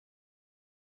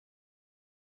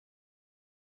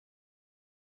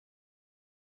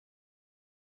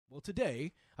Well,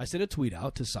 today I sent a tweet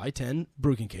out to Sci-10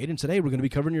 Bruggencate and said, hey, we're going to be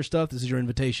covering your stuff. This is your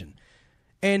invitation.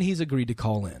 And he's agreed to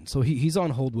call in. So he's on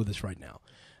hold with us right now.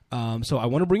 So I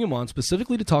want to bring him on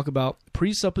specifically to talk about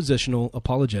presuppositional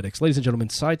apologetics. Ladies and gentlemen,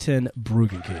 Sci-10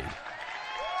 Bruggencate.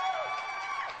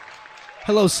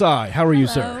 Hello, Sci. How are you,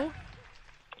 sir?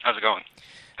 How's it going?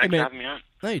 Thanks for having me on.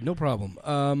 Hey, no problem.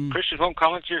 Christians won't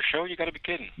call into your show? You got to be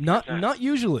kidding. Not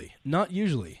usually. Not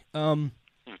usually.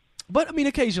 But, I mean,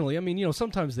 occasionally. I mean, you know,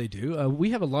 sometimes they do. We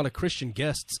have a lot of Christian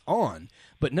guests on,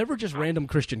 but never just random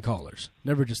Christian callers.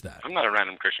 Never just that. I'm not a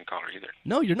random Christian caller either.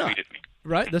 No, you're not. Tweeted me.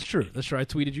 Right, that's true. That's right. I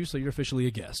tweeted you, so you're officially a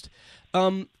guest.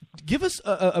 Give us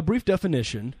a brief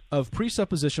definition of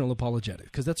presuppositional apologetics,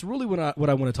 because that's really what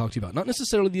I want to talk to you about. Not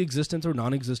necessarily the existence or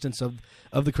non-existence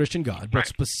of the Christian God, but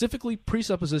specifically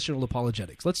presuppositional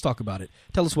apologetics. Let's talk about it.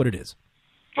 Tell us what it is.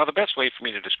 Well, the best way for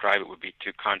me to describe it would be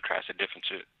to contrast the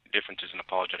differences in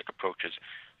apologetic approaches.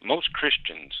 Most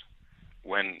Christians,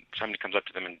 when somebody comes up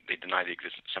to them and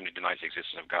somebody denies the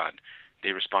existence of God,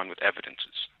 they respond with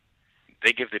evidences.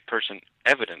 They give the person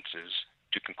evidences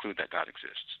to conclude that God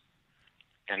exists.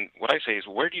 And what I say is,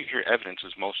 where do you hear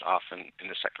evidences most often in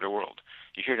the secular world?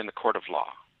 You hear it in the court of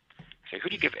law. Say, who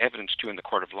do you give evidence to in the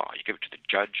court of law? You give it to the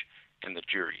judge and the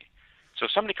jury. So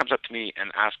if somebody comes up to me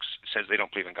and says they don't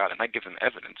believe in God, and I give them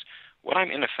evidence, what I'm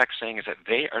in effect saying is that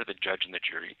they are the judge and the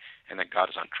jury, and that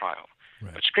God is on trial.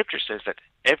 Right. But Scripture says that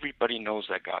everybody knows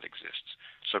that God exists.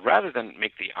 So rather than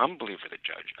make the unbeliever the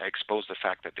judge, I expose the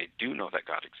fact that they do know that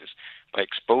God exists by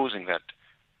exposing that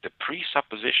the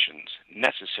presuppositions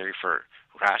necessary for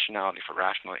rationality, for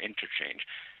rational interchange,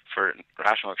 for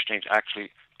rational exchange actually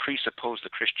presuppose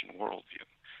the Christian worldview.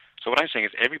 So what I'm saying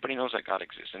is everybody knows that God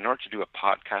exists. In order to do a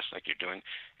podcast like you're doing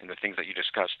and the things that you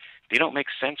discuss, they don't make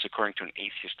sense according to an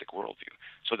atheistic worldview.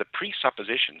 So the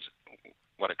presuppositions,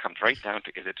 what it comes right down to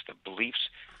is it's the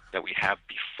beliefs that we have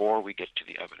before we get to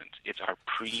the evidence. It's our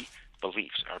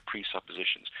pre-beliefs, our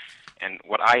presuppositions. And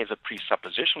what I as a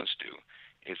presuppositionalist do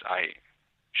is I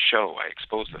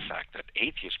expose the fact that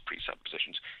atheist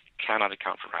presuppositions cannot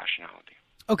account for rationality.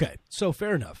 Okay, so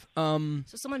fair enough. So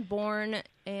someone born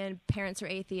and parents are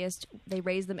atheist, they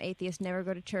raise them atheist, never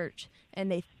go to church,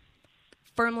 and they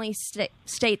firmly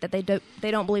state that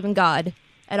they don't believe in God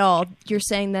at all. You're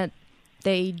saying that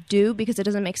they do because it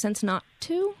doesn't make sense not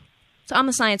to? So I'm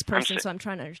a science person, so I'm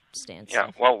trying to understand.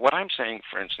 Yeah, well, what I'm saying,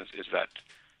 for instance, is that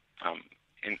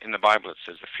in the Bible it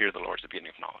says the fear of the Lord is the beginning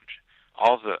of knowledge.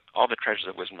 All the treasures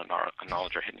of wisdom and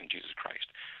knowledge are hidden in Jesus Christ.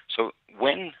 So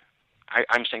when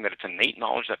I'm saying that it's innate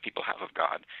knowledge that people have of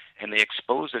God, and they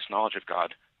expose this knowledge of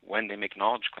God when they make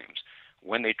knowledge claims,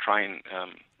 when they try and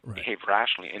behave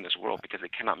rationally in this world because they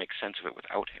cannot make sense of it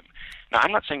without Him. Now,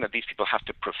 I'm not saying that these people have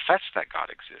to profess that God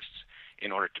exists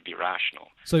in order to be rational.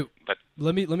 So, but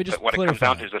let me just what clarify. It comes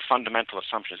down to is the fundamental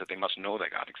assumption is that they must know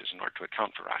that God exists in order to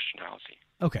account for rationality.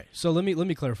 Okay, so let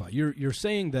me clarify. You're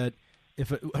saying that if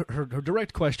her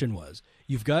direct question was,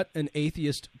 you've got an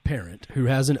atheist parent who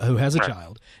has a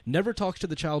child, never talks to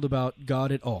the child about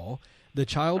God at all. The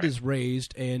child is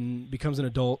raised and becomes an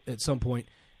adult at some point.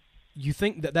 You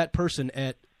think that person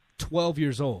at 12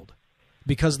 years old,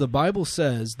 because the Bible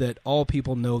says that all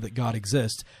people know that God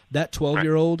exists, that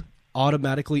 12-year-old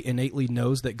automatically, innately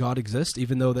knows that God exists,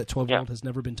 even though that 12-year-old has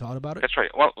never been taught about it? That's right.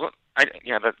 Well,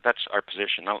 that's our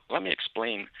position. Now, let me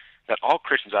explain that all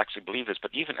Christians actually believe this,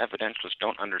 but even evidentialists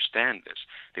don't understand this.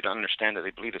 They don't understand that they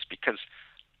believe this because,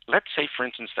 let's say, for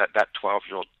instance, that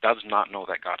 12-year-old does not know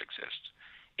that God exists.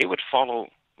 It would follow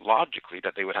logically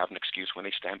that they would have an excuse when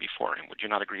they stand before Him. Would you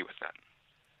not agree with that?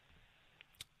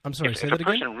 I'm sorry, say that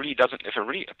again? If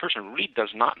a person really does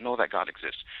not know that God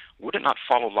exists, would it not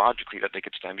follow logically that they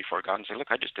could stand before God and say, look,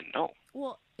 I just didn't know?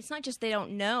 Well, it's not just they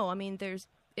don't know. I mean, there's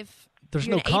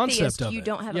no an concept atheist, of it. You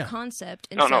don't have a concept.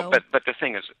 And No, but the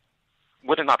thing is,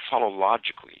 would it not follow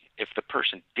logically if the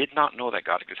person did not know that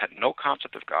God exists, had no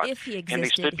concept of God, if he existed, and they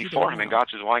stood before Him and God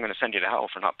says, well, I'm going to send you to hell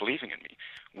for not believing in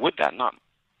me?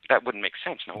 That wouldn't make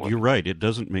sense. No, you're right. It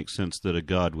doesn't make sense that a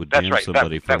God would damn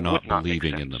somebody for not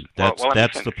believing in them. That's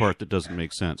the part that doesn't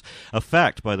make sense. A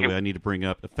fact, by the way, I need to bring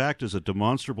up. A fact is a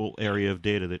demonstrable area of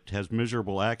data that has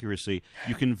measurable accuracy.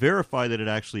 You can verify that it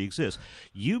actually exists.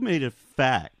 You made a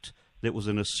fact that was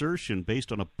an assertion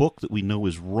based on a book that we know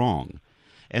is wrong.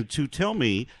 And to tell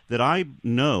me that I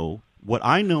know what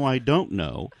I know I don't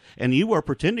know, and you are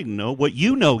pretending to know what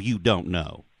you know you don't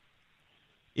know.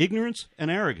 Ignorance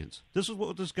and arrogance. This is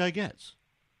what this guy gets.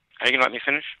 Are you going to let me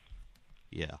finish?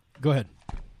 Yeah. Go ahead.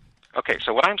 Okay,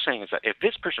 so what I'm saying is that if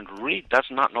this person really does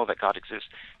not know that God exists,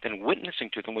 then witnessing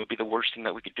to them would be the worst thing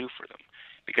that we could do for them.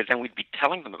 Because then we'd be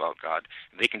telling them about God,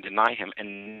 they can deny him,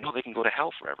 and know they can go to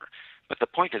hell forever. But the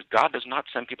point is, God does not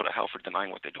send people to hell for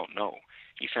denying what they don't know.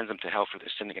 He sends them to hell for their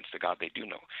sin against the God they do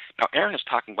know. Now, Aaron is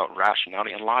talking about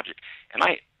rationality and logic, and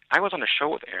I was on a show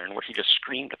with Aaron where he just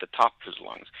screamed at the top of his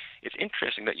lungs. It's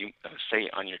interesting that you say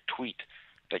on your tweet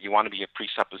that you want to be a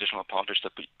presuppositional apologist,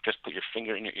 just put your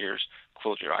finger in your ears,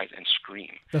 close your eyes, and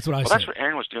scream. That's what I said. Well, that's what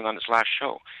Aaron was doing on this last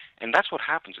show. And that's what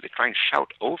happens. They try and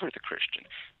shout over the Christian,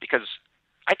 because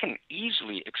I can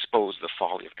easily expose the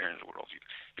folly of Aaron's worldview.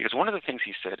 Because one of the things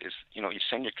he said is, you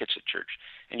send your kids to church,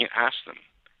 and you ask them,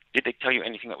 did they tell you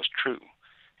anything that was true?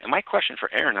 And my question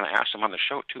for Aaron, and I asked him on the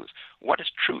show too, is what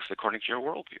is truth according to your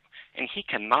worldview? And he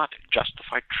cannot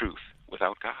justify truth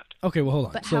without God. Okay, well, hold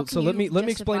on. But So let me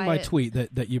explain my tweet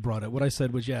that you brought up. What I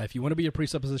said was, if you want to be a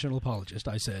presuppositional apologist,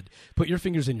 I said, put your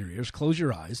fingers in your ears, close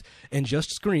your eyes, and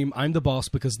just scream, I'm the boss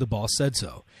because the boss said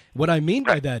so. What I mean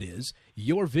by that is,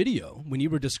 your video, when you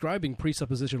were describing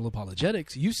presuppositional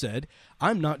apologetics, you said,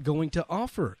 I'm not going to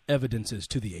offer evidences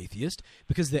to the atheist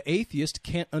because the atheist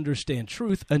can't understand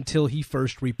truth until he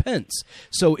first repents.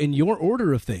 So in your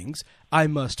order of things, I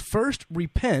must first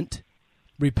repent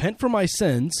for my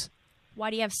sins. Why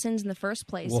do you have sins in the first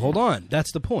place? Well, hold on.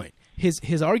 That's the point.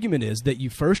 His argument is that you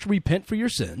first repent for your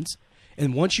sins,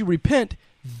 and once you repent,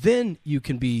 then you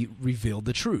can be revealed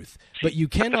the truth. But you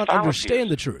cannot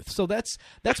understand the truth. So that's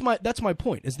my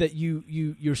point, is that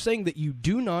you're saying that you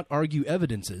do not argue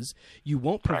evidences. You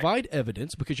won't provide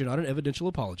evidence because you're not an evidential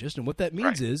apologist. And what that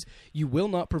means is you will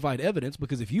not provide evidence,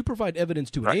 because if you provide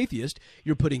evidence to an atheist,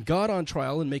 you're putting God on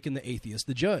trial and making the atheist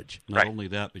the judge. Not only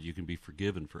that, but you can be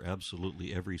forgiven for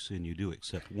absolutely every sin you do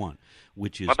except one,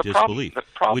 which is disbelief,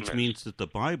 which means that the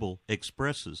Bible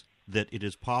expresses that it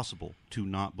is possible to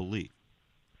not believe.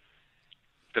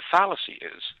 The fallacy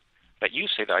is that you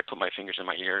say that I put my fingers in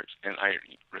my ears and I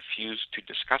refuse to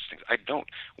discuss things. I don't.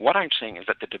 What I'm saying is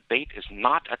that the debate is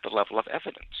not at the level of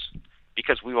evidence,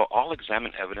 because we will all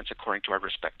examine evidence according to our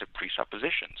respective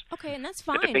presuppositions. Okay, and that's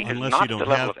fine. The debate is not at the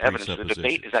level of evidence. The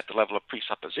debate is at the level of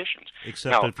presuppositions.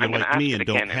 Except now, if you're like me and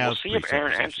don't have presuppositions. We'll see if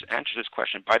Aaron answers this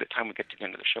question by the time we get to the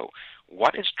end of the show.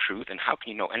 What is truth, and how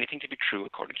can you know anything to be true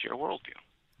according to your worldview?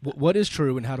 What is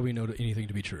true, and how do we know anything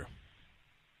to be true?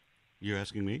 You're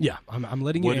asking me? Yeah, I'm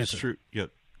letting you answer. What is true? Yeah.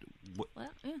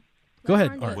 Go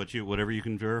ahead. Whatever you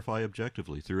can verify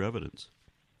objectively through evidence.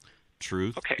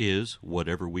 Truth is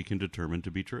whatever we can determine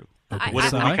to be true.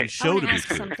 Whatever we can show to be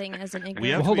true. Something as an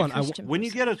ignorant hold on. When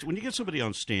you get somebody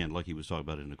on stand, like he was talking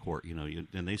about in the court,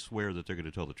 and they swear that they're going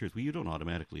to tell the truth, well, you don't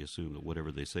automatically assume that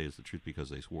whatever they say is the truth because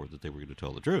they swore that they were going to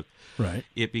tell the truth. Right.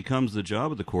 It becomes the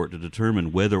job of the court to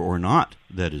determine whether or not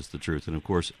that is the truth. And of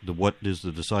course, what is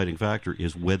the deciding factor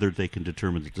is whether they can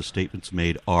determine that the statements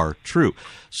made are true.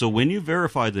 So when you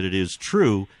verify that it is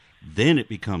true, then it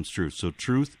becomes truth. So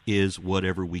truth is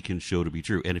whatever we can show to be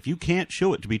true. And if you can't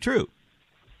show it to be true,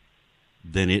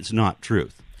 then it's not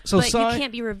truth. But you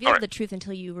can't be revealed the truth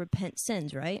until you repent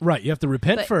sins, right? Right. You have to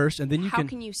repent first, and then you How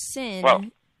can you sin? Well,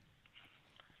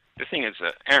 the thing is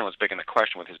that Aaron was big in the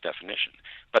question with his definition.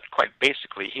 But quite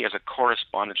basically, he has a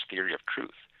correspondence theory of truth.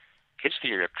 His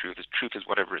theory of truth is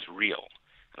whatever is real.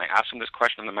 And I asked him this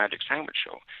question on the Magic Sandwich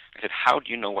Show. I said, how do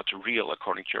you know what's real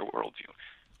according to your worldview?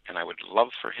 And I would love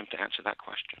for him to answer that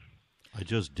question. I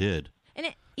just did. And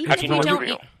even if you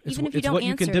don't it's what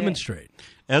you can demonstrate.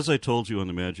 As I told you on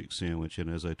the Magic Sandwich, and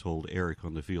as I told Eric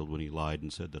on the field when he lied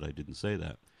and said that I didn't say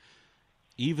that,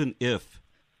 even if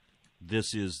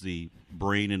this is the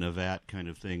brain in a vat kind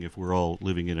of thing, if we're all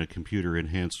living in a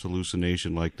computer-enhanced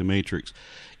hallucination like the Matrix,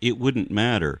 it wouldn't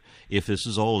matter if this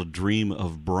is all a dream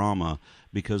of Brahma,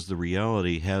 because the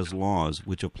reality has laws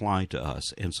which apply to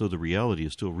us. And so the reality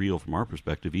is still real from our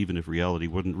perspective, even if reality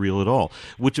wasn't real at all,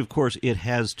 which, of course, it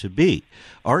has to be.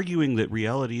 Arguing that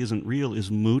reality isn't real is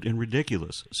moot and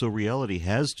ridiculous. So reality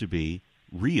has to be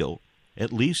real,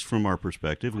 at least from our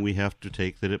perspective, and we have to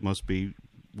take that it must be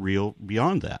real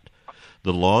beyond that.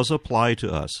 The laws apply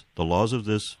to us. The laws of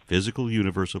this physical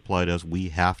universe apply to us. We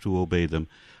have to obey them,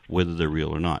 whether they're real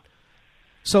or not.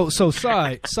 So,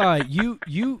 Sai, you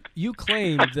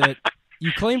claim that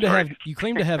you claim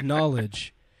to have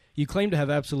knowledge. You claim to have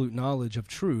absolute knowledge of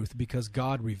truth because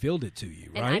God revealed it to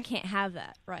you, right? And I can't have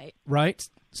that, right? Right,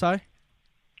 Sai?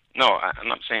 No, I'm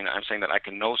not saying that. I'm saying that I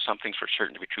can know something for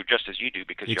certain to be true, just as you do,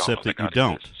 because except you all know that God you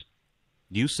don't. Exists.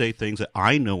 You say things that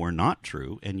I know are not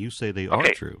true, and you say they are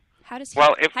true. How do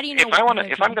you know?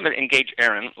 If I'm going to engage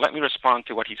Aaron, let me respond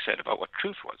to what he said about what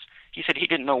truth was. He said he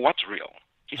didn't know what's real.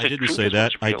 He said I didn't truth say is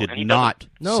that. what's real, I did and he not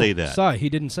No, say that. Sai, he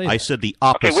didn't say that. I said the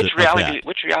opposite Okay, of that.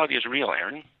 which reality is real,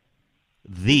 Aaron?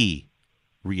 The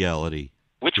reality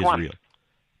Which is one? real.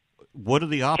 What are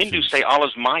the options? Hindus say all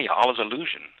is Maya, all is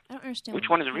illusion. I don't understand. Which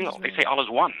one is real? They say all is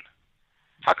one.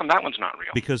 How come that one's not real?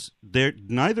 Because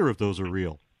neither of those are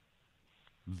real.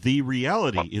 The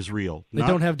reality is real. They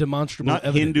don't have demonstrable not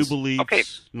evidence. Hindu beliefs. Okay.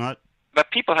 But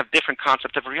people have different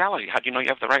concepts of reality. How do you know you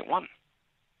have the right one?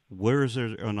 Where is there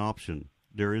an option?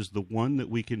 There is the one that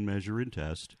we can measure and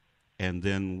test, and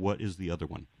then what is the other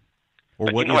one? Or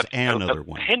but what you know is another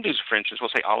one? Hindus, for instance, will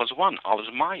say all is one, all is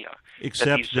Maya.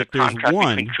 Except that there's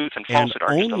one between truth and and falsehood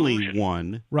are just only illusion.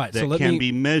 one Right, that can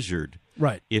be measured.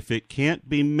 Right. If it can't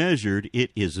be measured,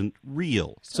 it isn't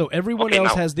real. So everyone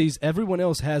else has these. Everyone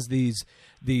else has these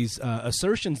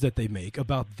assertions that they make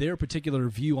about their particular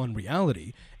view on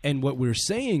reality. And what we're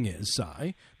saying is,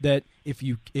 Sai, that if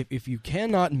you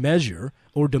cannot measure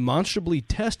or demonstrably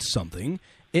test something,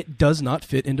 it does not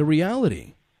fit into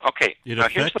reality. Okay. It now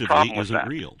here's the problem effectively with isn't that.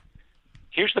 real.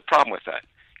 Here's the problem with that,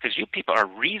 because you people are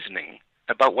reasoning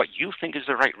about what you think is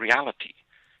the right reality,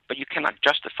 but you cannot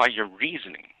justify your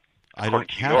reasoning. I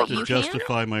don't have to You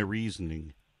justify my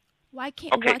reasoning. Why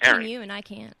can't? Okay, why can Aaron. you and I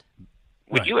can't?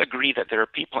 Would you agree that there are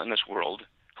people in this world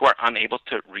who are unable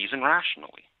to reason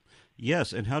rationally?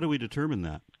 Yes, and how do we determine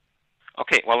that?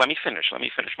 Okay, well, let me finish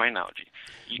my analogy.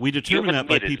 We determine that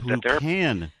by admitted people that who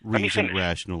can reason finish.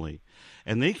 rationally.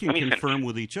 And they can Let me confirm finish.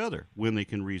 with each other when they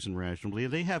can reason rationally.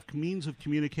 They have means of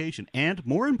communication and,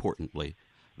 more importantly,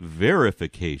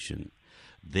 verification.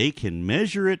 They can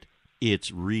measure it.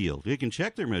 It's real. They can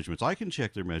check their measurements. I can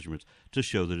check their measurements to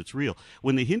show that it's real.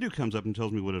 When the Hindu comes up and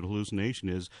tells me what a hallucination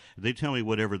is, they tell me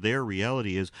whatever their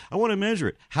reality is. I want to measure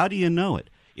it. How do you know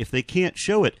it? If they can't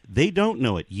show it, they don't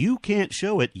know it. You can't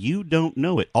show it. You don't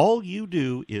know it. All you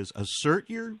do is assert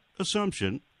your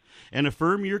assumption and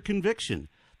affirm your conviction.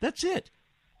 That's it.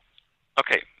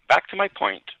 Okay, back to my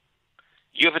point.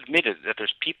 You have admitted that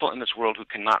there's people in this world who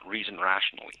cannot reason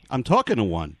rationally. I'm talking to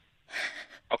one.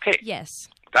 Okay. Yes.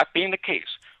 That being the case,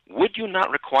 would you not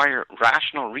require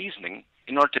rational reasoning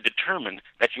in order to determine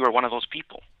that you are one of those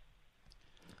people?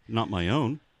 Not my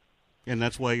own. And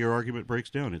that's why your argument breaks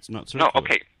down. It's not circular. No,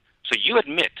 okay. So you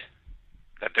admit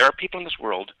that there are people in this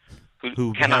world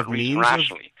who cannot reason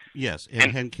rationally. Yes,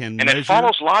 and can and measure. it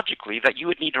follows logically that you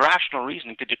would need rational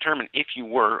reasoning to determine if you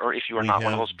were or if you are not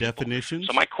one of those people. Definitions.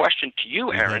 So my question to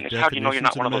you, Aaron, is how do you know you're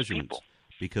not one of those people?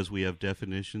 Because we have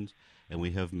definitions and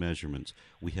we have measurements.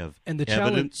 We have And the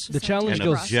evidence challenge and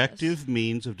goes objective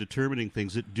means of determining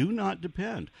things that do not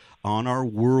depend on our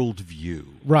worldview.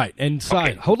 Right. And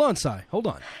Sai, hold on.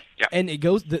 Yeah. And it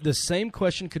goes. The same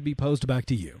question could be posed back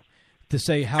to you, to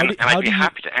say how do I'd how be do you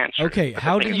happy to answer. okay? But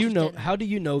How the do thing you is- know? How do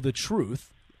you know the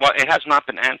truth? Well, it has not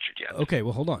been answered yet. Okay.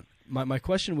 Well, hold on. My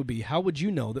question would be, how would you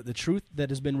know that the truth that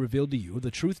has been revealed to you, the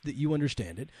truth that you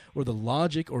understand it, or the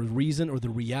logic or reason or the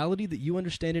reality that you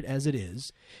understand it as it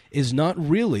is not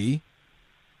really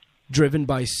driven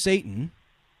by Satan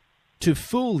to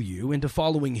fool you into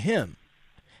following him?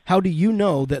 How do you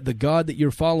know that the God that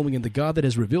you're following and the God that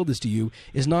has revealed this to you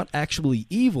is not actually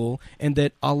evil and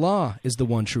that Allah is the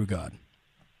one true God?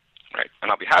 Right.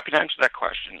 And I'll be happy to answer that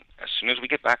question as soon as we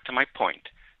get back to my point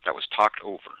that was talked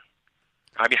over.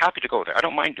 I'd be happy to go there. I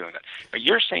don't mind doing that. But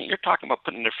you're talking about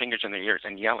putting their fingers in their ears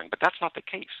and yelling, but that's not the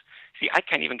case. See, I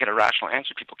can't even get a rational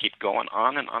answer. People keep going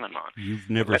on and on and on. You've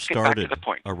never Let's get back to started the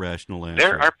point. a rational answer.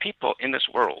 There are people in this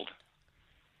world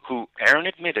who Aaron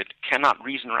admitted cannot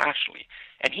reason rationally.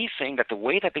 And he's saying that the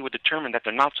way that they would determine that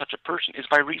they're not such a person is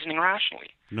by reasoning rationally.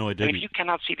 No, I And didn't. if you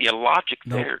cannot see the illogic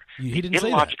No, there, he didn't the say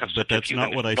illogic that. of But such a that's view, not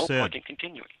then what there's I no said. point in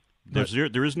continuing.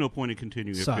 There is no point in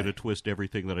continuing if Sai. you're going to twist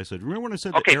everything that I said. Remember when I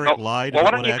said Okay, that Eric lied well,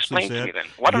 about why what don't I you actually explain to me said?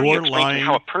 then? Why don't you You're explain to me lying.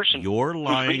 how a person You're whose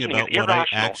lying reasoning about is what I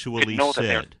irrational actually could know that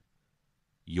they're- said.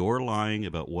 You're lying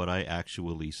about what I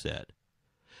actually said.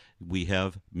 We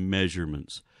have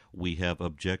measurements. We have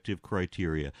objective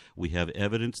criteria. We have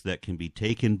evidence that can be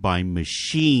taken by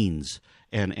machines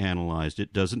and analyzed.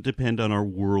 It doesn't depend on our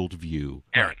worldview.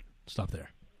 Aaron. Stop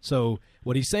there. So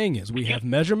what he's saying is we have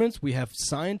measurements, we have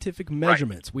scientific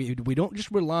measurements. We don't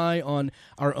just rely on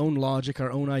our own logic,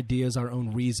 our own ideas, our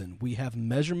own reason. We have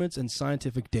measurements and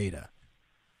scientific data.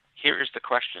 Here is the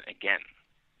question again.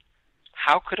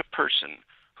 How could a person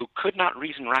who could not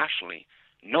reason rationally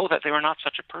know that they were not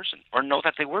such a person or know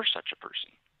that they were such a person?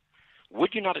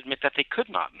 Would you not admit that they could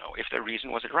not know if their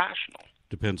reason was irrational?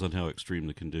 Depends on how extreme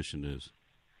the condition is.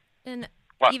 And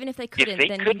Well, even if they couldn't, if they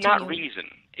then could not continue. reason,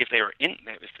 if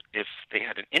they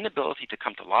had an inability to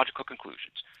come to logical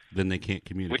conclusions, Then they can't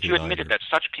communicate which you admitted either. that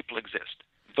such people exist,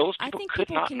 those I people think could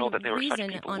people not can know that they were such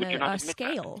reason people. on Would you not a admit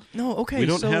scale. No, okay. We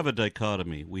don't so, have a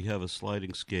dichotomy. We have a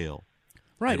sliding scale.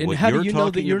 right. And And what how do you're you know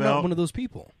that talking you're not about- one of those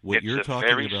people? What It's you're a talking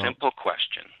very about, simple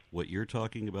question. what you're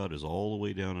talking about is all the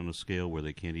way down on a scale where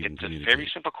they can't even It's a communicate. very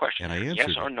simple question. And I yes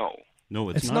answered or it. no. No,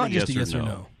 it's It's not a just a yes yes or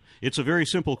no. It's a very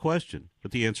simple question,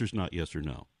 but the answer is not yes or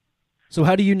no. So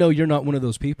how do you know you're not one of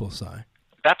those people, Si?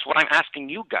 That's what I'm asking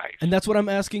you guys. And that's what I'm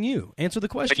asking you. Answer the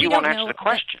But question. you don't won't answer know the that-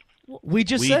 question. We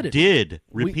just We said it. did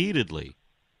repeatedly.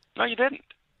 No, you didn't.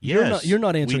 Yes, you're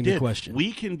not answering we the did. question.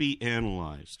 We can be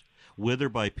analyzed, whether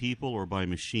by people or by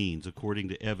machines, according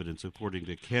to evidence, according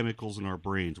to chemicals in our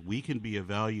brains. We can be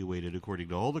evaluated according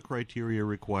to all the criteria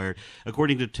required,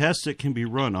 according to tests that can be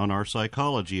run on our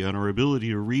psychology, on our ability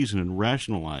to reason and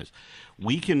rationalize.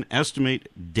 We can estimate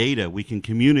data. We can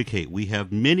communicate. We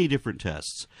have many different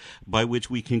tests by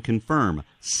which we can confirm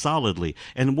solidly.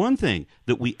 And one thing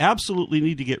that we absolutely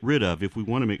need to get rid of if we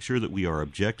want to make sure that we are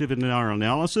objective in our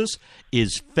analysis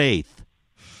is faith.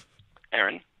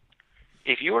 Aaron,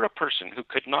 if you were a person who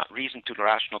could not reason to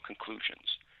rational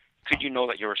conclusions, could you know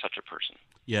that you were such a person?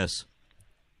 Yes.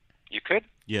 You could?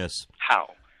 Yes.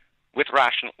 How? With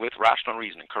rational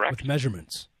reasoning, correct? With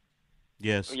measurements.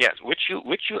 Yes. Yes, which you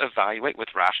evaluate with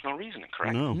rational reasoning,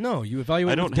 correct? No. No, you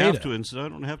evaluate I don't with data. have to. I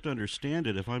don't have to understand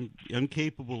it. If I'm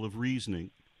incapable of reasoning,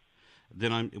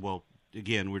 then I'm well.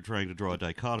 Again, we're trying to draw a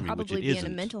dichotomy, which Probably it be in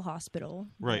isn't. a mental hospital.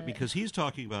 Right, but- because he's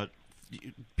talking about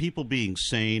people being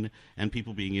sane and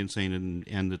people being insane,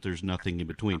 and that there's nothing in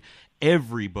between.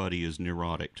 Everybody is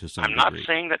neurotic to some I'm not degree.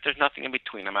 saying that there's nothing in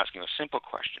between. I'm asking a simple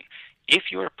question. If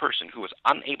you're a person who is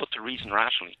unable to reason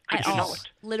rationally, could at you all. know it?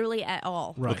 Literally at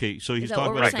all. Right. Okay, so he's that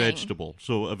talking what about a we're saying? vegetable.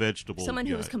 So a vegetable. Someone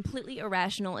who yeah. is completely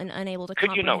irrational and unable to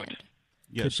Could you comprehend. know it?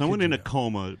 Yeah, Could- someone could in you a know?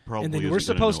 coma probably And then isn't we're gonna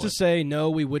supposed know to it. say, no,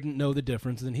 we wouldn't know the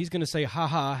difference. And then he's going to say,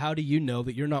 how do you know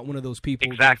that you're not one of those people?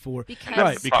 Exactly. Therefore, Because-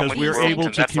 right. Because Problem with we're your able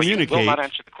reason, to that's why you will communicate. not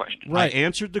answer the question. Right. I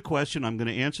answered the question. I'm going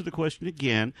to answer the question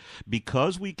again.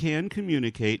 Because we can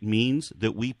communicate means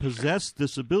that we possess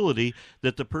this ability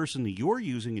that the person that you're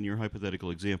using in your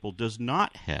hypothetical example does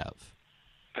not have.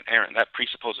 But Aaron, that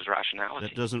presupposes rationality.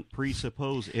 That doesn't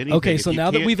presuppose anything. Okay, If so you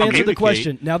now that can't we've answered the communicate,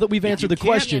 question, now that we've if answered you the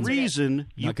question, can't reason,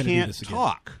 you Not gonna do can't this again.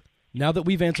 talk. now that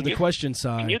we've answered Can the you- question,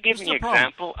 Can you Si, give This is me an the problem.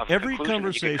 example of Every a conclusion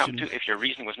that you could come conversation- to if your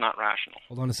reasoning was not rational?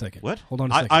 hold on a second. What? Hold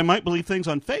on a second. I might believe things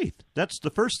on faith. That's the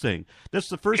first thing. That's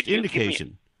the first Could you give me-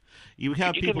 indication. You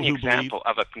have Could you give people me an who believe. example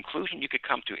of a conclusion you could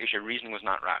come to if your reasoning was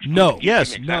not rational? No. Can you give Yes,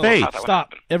 me an No, example of faith. how that would stop.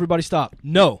 happen? Everybody stop.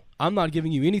 No, I'm not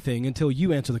giving you anything until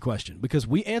you answer the question because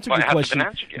we answered Well, it the hasn't question. been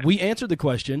answered yet. We answered the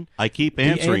question. I keep We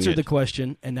answering answered it. the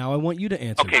question, and now I want you to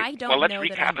answer Okay, it. I don't well, let's know that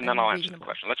recap I'm and then I'll answer the unreasonable.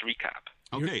 question. Let's recap.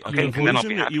 Okay, You're a avoiding- and then I'll conclusion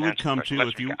be that happy you to would answer the come question. to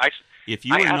Let's if you recap. if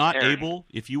you I were asked not Aaron- able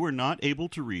if you were not able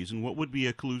to reason, what would be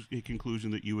a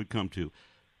conclusion that you would come to?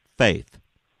 Faith.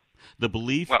 The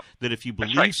belief Well, that if you that's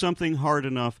believe right. something hard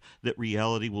enough, that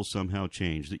reality will somehow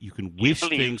change, that you can You wish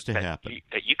believe things to that happen.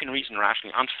 that you can reason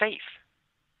rationally on faith.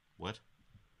 What?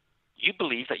 You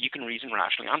believe that you can reason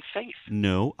rationally on faith.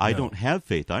 No, I No. don't have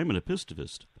faith. I'm an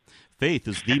epistivist. Faith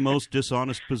is the most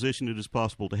dishonest position it is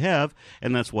possible to have,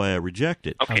 and that's why I reject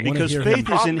it. Okay. I wanna Because hear faith him. is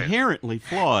Problem is- inherently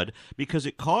flawed because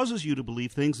it causes you to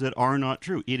believe things that are not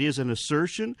true. It is an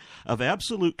assertion of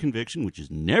absolute conviction, which is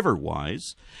never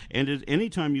wise, and at any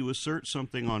time you assert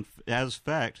something as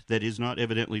fact that is not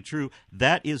evidently true,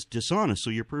 that is dishonest. So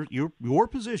your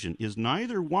position is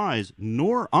neither wise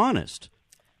nor honest.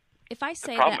 If I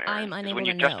say Problem, that I'm Aaron, is unable when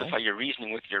to you know, justify your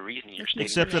reasoning with your reasoning, you're stating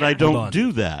Except your that I fact. Hold don't on.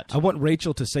 do that. I want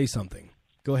Rachel to say something.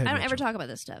 Go ahead. I don't Rachel. ever talk about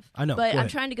this stuff. I know. But Go I'm ahead.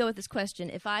 trying to go with this question.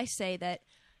 If I say that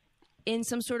in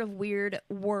some sort of weird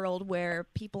world where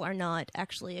people are not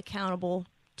actually accountable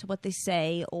to what they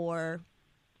say or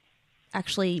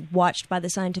actually watched by the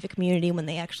scientific community when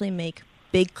they actually make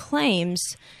big claims,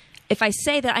 if I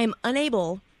say that I'm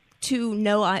unable to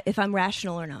know if I'm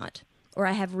rational or not, or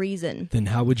I have reason, Then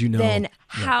how would you know? then Yeah.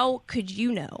 how could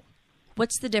you know?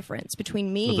 What's the difference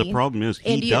between me But the problem is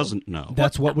and he you? doesn't know.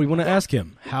 That's what we want to ask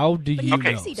him. How do But you he know?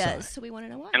 thinks he does, Si? so we want to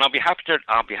know why. And I'll be happy to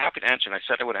answer. And I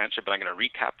said I would answer, but I'm going to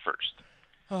recap first.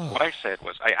 What I said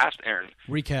was I asked Aaron.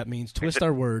 Recap means twist it-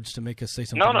 our words to make us say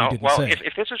something No, we no. didn't Well, say.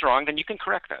 if this is wrong, then you can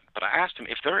correct that. But I asked him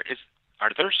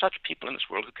are there such people in this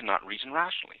world who cannot reason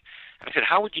rationally? And I said,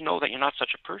 how would you know that you're not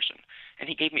such a person? And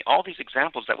he gave me all these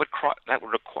examples that would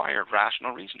require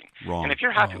rational reasoning. Wrong. And if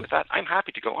you're happy Wrong. with that, I'm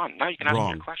happy to go on. Now you can ask me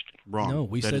Wrong. your question. Wrong. No,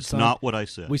 we That said is sci- not what I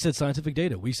said. We said scientific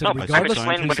data. We said No, but regardless. I'm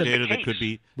explaining we what said, the data that case. could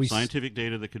be We s- scientific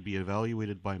data that could be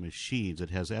evaluated by machines.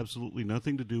 It has absolutely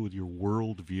nothing to do with your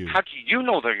worldview. How do you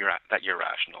know that you're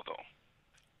rational, though?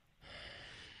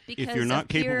 Because If you're not of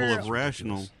capable pure of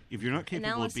rational, If you're not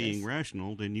capable of being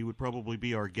rational, then you would probably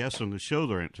be our guest on the show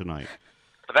tonight.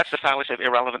 But that's the fallacy of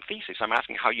irrelevant thesis. I'm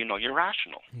asking how you know you're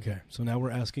rational. Okay, so now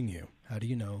we're asking you, how do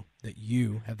you know that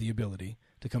you have the ability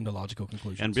to come to logical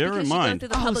conclusions? And bear in mind,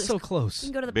 so close. You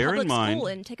can go to the public school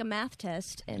and take a math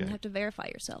test and have to verify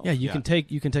yourself. Yeah, you can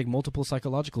take multiple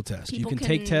psychological tests. You can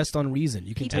take tests on reason.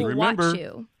 You can take. Remember,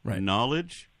 right.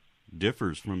 Knowledge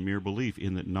differs from mere belief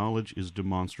in that knowledge is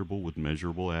demonstrable with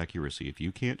measurable accuracy. If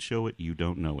you can't show it, you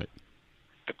don't know it.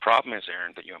 The problem is,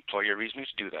 Aaron, that you employ your reasoning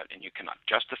to do that, and you cannot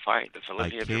justify the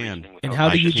validity of your reasoning. And how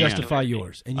do you justify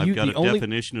yours? And I've got a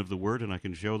definition of the word, and I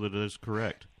can show that it is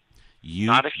correct. You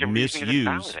Not if your reasoning is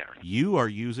valid, Aaron. You are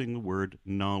using the word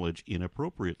knowledge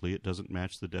inappropriately. It doesn't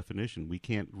match the definition. We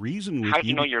can't reason with you. How do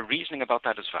you know your reasoning about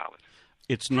that is valid?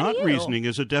 It's not reasoning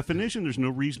as a definition. There's no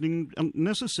reasoning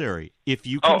necessary. If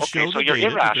you can show the so you're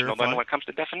irrational then when it comes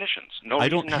to definitions. I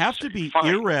don't have to be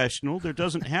irrational. There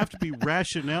doesn't have to be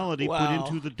rationality put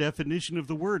into the definition of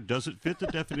the word. Does it fit the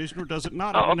definition or does it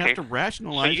not? I don't have to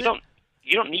rationalize it.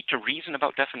 You don't need to reason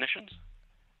about definitions?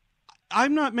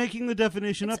 I'm not making the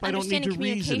definition up. I don't need to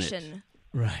reason it.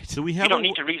 Right. So we have you don't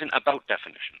need to reason about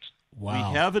definitions.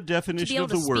 Wow. We have a definition of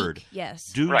the word.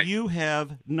 Yes. Do you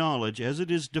have knowledge as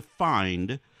it is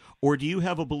defined, or do you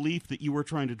have a belief that you are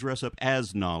trying to dress up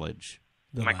as knowledge?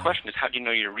 My question is, how do you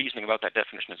know your reasoning about that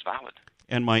definition is valid?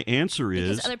 And my answer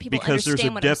is because there's a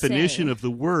definition of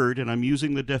the word, and I'm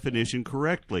using the definition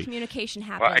correctly. Communication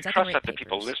happens. Well, I trust that the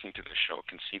people listening to this show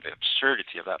can see the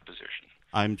absurdity of that position.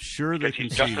 I'm sure they can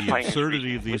see the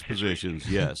absurdity of these positions.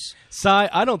 Yes. Sai,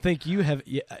 I don't think you have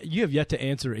yet to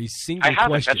answer a single question. I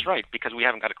haven't. That's right, because we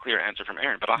haven't got a clear answer from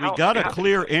Aaron. But we got a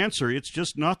clear answer. It's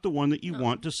just not the one that you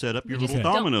want to set up your little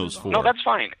dominoes for. No, that's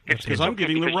fine. Because I'm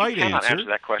giving the right answer. You cannot answer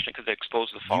that question because it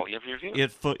exposes the folly of your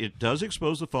views. It does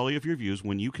expose the folly of your views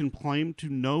when you can claim to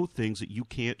know things that you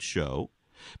can't show,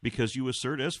 because you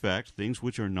assert as fact things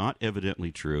which are not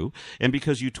evidently true, and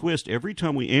because you twist every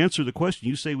time we answer the question,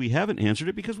 you say we haven't answered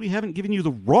it because we haven't given you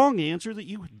the wrong answer that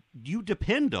you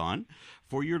depend on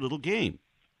for your little game.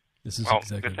 This is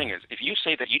the thing is, if you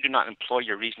say that you do not employ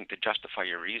your reasoning to justify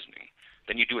your reasoning,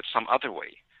 then you do it some other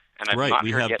way. And I've not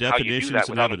heard yet how you do that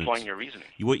without employing your reasoning.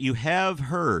 What you have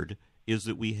heard is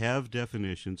that we have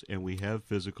definitions and we have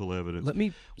physical evidence.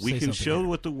 We can show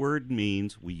what the word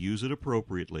means. We use it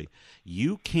appropriately.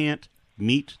 You can't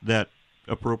meet that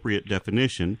appropriate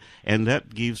definition, and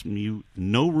that gives you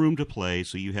no room to play,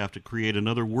 so you have to create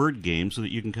another word game so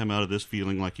that you can come out of this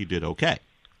feeling like you did okay.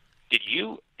 Did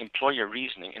you employ your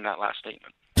reasoning in that last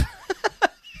statement?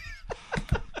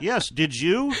 Yes, did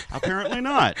you? Apparently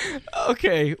not.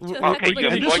 Okay. Okay, you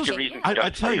employed your reasoning. I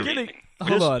tell you.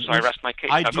 Hold on. So I rest my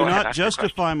case. I do not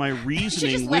justify my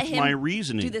reasoning with my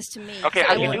reasoning. Do this to me. Okay,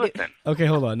 how do you do it then? Okay,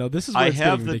 hold on. No, this is where it's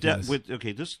getting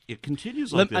ridiculous. It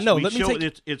continues like this. Let me show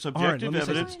take it's objective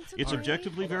evidence. It's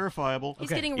objectively verifiable. He's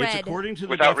getting red. It's according to the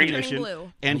Without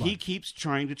definition, and he keeps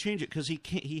trying to change it because he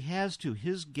can't. He has to.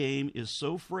 His game is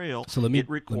so frail. So it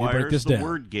requires the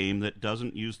word game that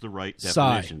doesn't use the right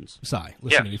definitions. Sai,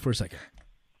 listen to me for a second.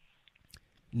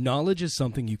 Knowledge is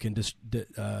something you can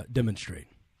demonstrate.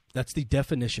 That's the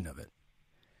definition of it.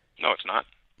 No, it's not.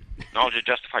 Knowledge is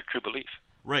justified true belief.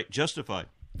 Right, justified.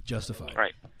 Justified.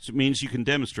 Right. So it means you can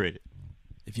demonstrate it.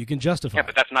 If you can justify it. Yeah,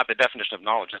 but that's not the definition of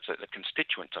knowledge. That's a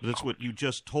constituent of knowledge. That's what you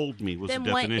just told me was the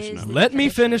definition of it. Let me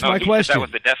finish my question. That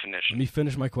was the definition. Let me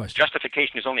finish my question.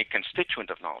 Justification is only a constituent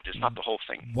of knowledge. It's not the whole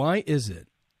thing. Why is it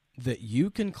that you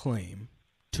can claim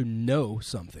to know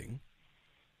something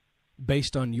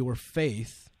based on your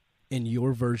faith in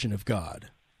your version of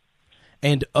God,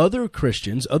 and other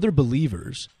Christians, other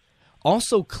believers,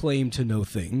 also claim to know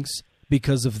things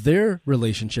because of their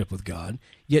relationship with God,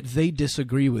 yet they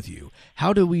disagree with you?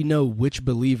 How do we know which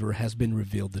believer has been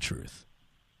revealed the truth?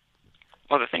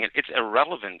 Well, the thing is, it's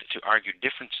irrelevant to argue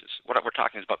differences. What we're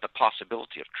talking is about the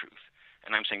possibility of truth.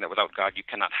 And I'm saying that without God, you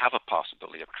cannot have a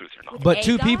possibility of truth or knowledge. But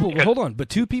two people, hold on, but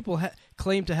two people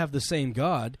claim to have the same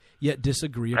God, yet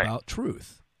disagree about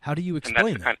truth. How do you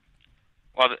explain that?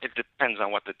 Well, it depends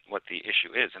on what the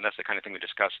issue is, and that's the kind of thing we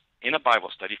discuss in a Bible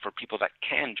study for people that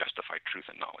can justify truth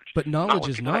and knowledge. But knowledge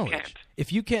is knowledge.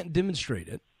 If you can't demonstrate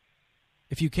it,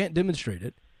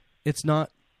 it's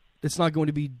not going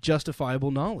to be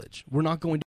justifiable knowledge. We're not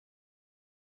going to.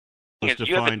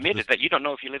 You have admitted that you don't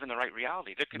know if you live in the right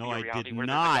reality. There could be a reality where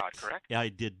there's a God, correct? I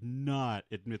did not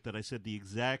admit that. I said the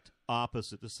exact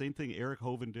opposite. The same thing Eric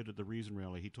Hovind did at the Reason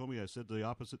Rally. He told me I said the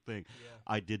opposite thing. Yeah.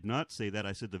 I did not say that.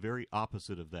 I said the very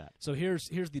opposite of that. So here's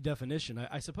the definition.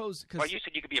 I suppose. Well, you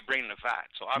said you could be a brain in a vat.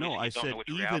 So obviously no, I you don't said know which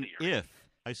reality you're in.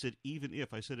 I said even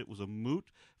if. I said it was a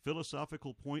moot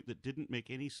philosophical point that didn't make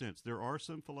any sense. There are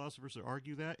some philosophers that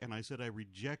argue that, and I said I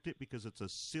reject it because it's a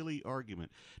silly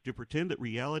argument. To pretend that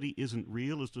reality isn't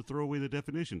real is to throw away the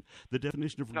definition. The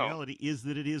definition of reality is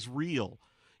that it is real.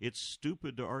 It's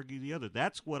stupid to argue the other.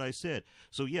 That's what I said.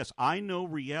 So, yes, I know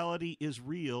reality is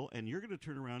real, and you're going to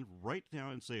turn around right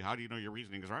now and say, how do you know your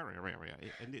reasoning is right?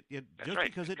 And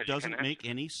because it doesn't make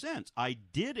any sense. I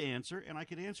did answer, and I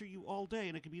could answer you all day,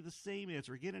 and it could be the same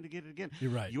answer again and again and again. You're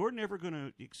right. You're never going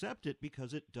to accept it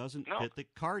because it doesn't fit the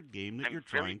card game that you're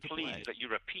trying to play. I'm very pleased that you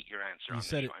repeat your answer. You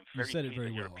said it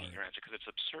very well. You repeat your answer because it's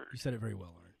absurd. You said it very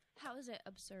well, Aaron. How is it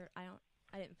absurd?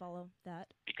 I didn't follow that.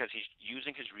 Because he's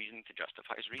using his reasoning to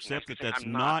justify his reasoning. Except that that's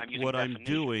not what I'm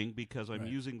doing because I'm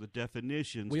using the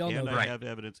definitions and I have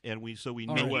evidence, and so we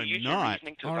know I'm not.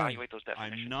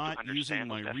 I'm not using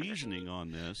my reasoning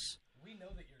on this. We know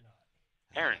that you're not.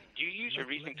 Aaron, do you use your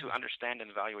reasoning to understand and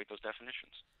evaluate those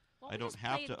definitions? I don't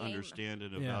have to understand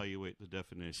and evaluate the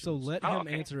definitions. So let him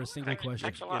answer a single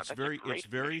question. It's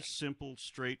very simple,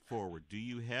 straightforward. Do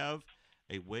you have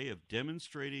a way of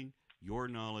demonstrating your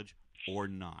knowledge or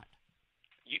not?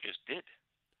 You just did.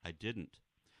 I didn't.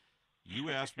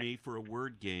 You asked me for a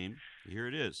word game. Here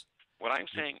it is. What I'm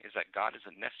saying is that God is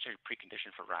a necessary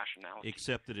precondition for rationality.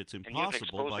 Except that it's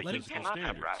impossible by physical standards. You cannot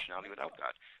have rationality without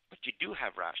God. But you do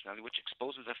have rationality, which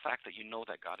exposes the fact that you know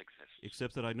that God exists.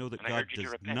 Except that I know that God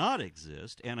does not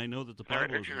exist, and I know that the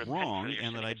Bible is wrong,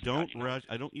 and that I don't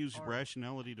use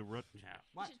rationality to...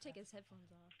 You should take his headphones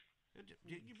off.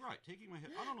 You're right. Taking my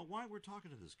head. I don't know why we're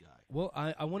talking to this guy. Well,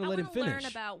 I want to let him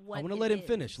finish. I want to let him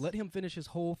finish. Let him finish his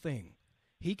whole thing.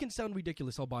 He can sound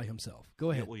ridiculous all by himself.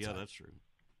 Go ahead. That's true.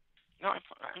 No,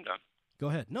 I'm done. Go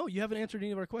ahead. No, you haven't answered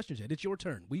any of our questions yet. It's your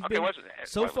turn.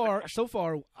 So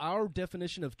far, our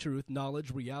definition of truth,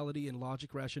 knowledge, reality, and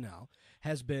logic, rationale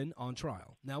has been on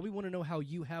trial. Now we want to know how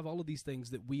you have all of these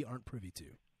things that we aren't privy to.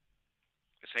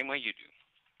 The same way you do,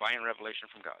 by in revelation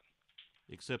from God.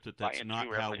 Except that that's not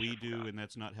how we do, and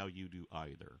that's not how you do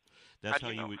either. That's how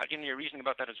you know your reasoning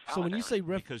about that is valid? So when you say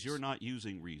because you're not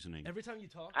using reasoning. Every time you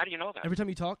talk, how do you know that? Every time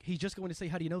you talk, he's just going to say,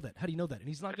 "How do you know that? How do you know that?" And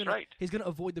he's not going to. He's going to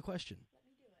avoid the question.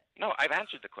 No, I've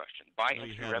answered the question by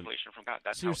revelation from God.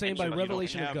 That's so you're saying by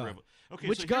revelation of God. Okay,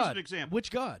 which so God? Here's an example.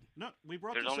 Which God? No, we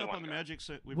brought this up on the magic.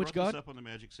 We brought this up on the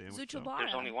magic sandwich.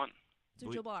 There's only one.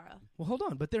 Zujabara. Well, hold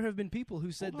on. But there have been people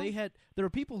who said there are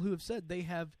people who have said they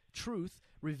have truth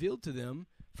revealed to them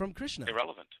from Krishna.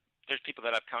 Irrelevant. There's people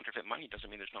that have counterfeit money. Doesn't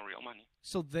mean there's no real money.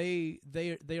 So they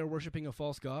are worshiping a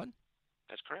false god?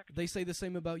 That's correct. They say the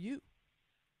same about you.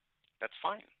 That's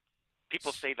fine.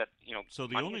 People say that, So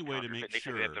the only way to make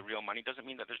sure they have the real money doesn't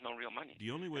mean that there's no real money.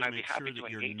 The only way to make sure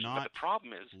that you're not. But the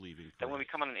problem is believing that when we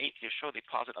come on an atheist show, they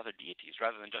posit other deities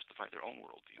rather than justify their own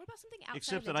worldview. What about something outside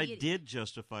Except that I did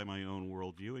justify my own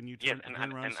worldview, and you turned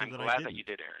around and said that I didn't. I'm glad that you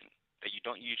did, Aaron. That you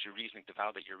don't use your reasoning to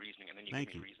validate your reasoning, and then you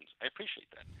give me reasons. I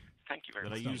appreciate that. Thank you very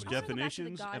much. But I use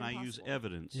definitions and I use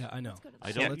evidence. Yeah, I know.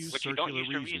 I don't use what circular you don't use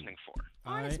your reasoning for.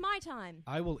 It's my time.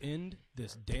 I will end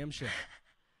this damn show.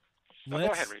 Go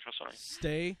ahead, Rachel. Sorry.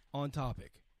 Stay on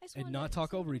topic and not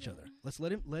talk over each other. Let's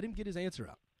let him get his answer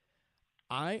out.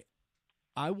 I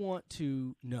want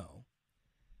to know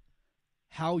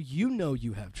how you know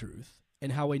you have truth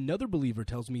and how another believer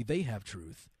tells me they have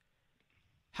truth.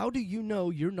 How do you know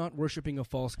you're not worshiping a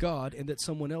false god and that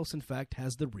someone else, in fact,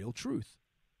 has the real truth?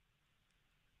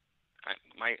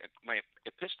 My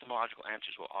epistemological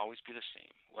answers will always be the same.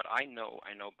 What I know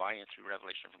by and through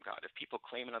revelation from God. If people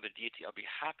claim another deity, I'll be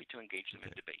happy to engage them in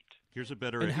debate. Here's a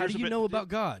better. And how do you know about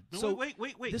God? No, so wait.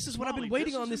 This is what I've been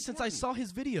waiting on this since I saw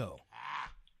his video.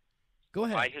 Go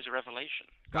ahead. By his revelation,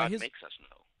 God makes us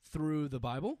know through the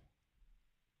Bible.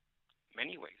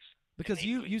 Many ways. Because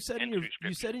you said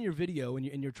in your video,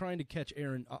 and you're trying to catch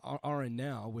Aaron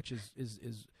now, which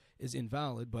is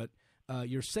invalid, but.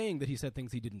 You're saying that he said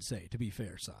things he didn't say, to be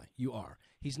fair, Sai. You are.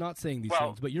 He's not saying these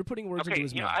things, but you're putting words into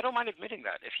his mouth. I don't mind admitting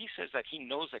that. If he says that he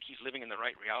knows that he's living in the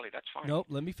right reality, that's fine. Nope,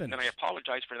 let me finish. And I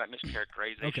apologize for that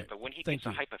mischaracterization. Okay, but when he thinks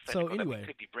a hypothetical that we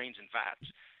could be brains and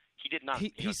vats, he did not.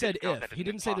 He said if. He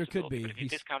didn't say there could be.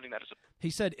 He's discounting that as a.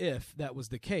 He said if that was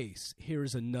the case,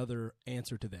 here's another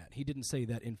answer to that. He didn't say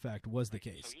that, in fact, was the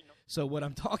case. So what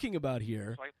I'm talking about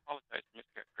here. So I apologize for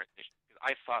mischaracterization.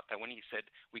 I thought that when he said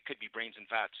we could be brains and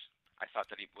vats, I thought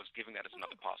that he was giving that as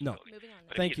another possibility. No. Moving on.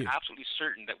 But if he's absolutely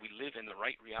certain that we live in the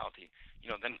right reality,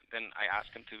 then I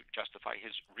asked him to justify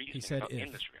his reasoning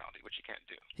in this reality, which he can't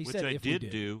do. Which I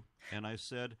did do, and I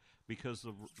said because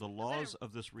the laws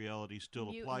of this reality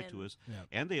still apply to us,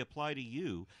 and they apply to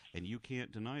you, and you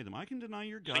can't deny them. I can deny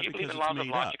your God because it's made up. So you believe in laws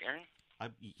of logic, Aaron?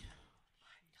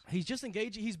 He's just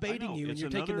engaging. He's baiting you, and you're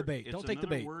taking the bait. Don't take the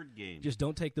bait. Word game. Just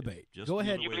don't take the bait. Go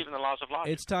ahead. You believe in the laws of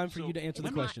logic. It's time for you to answer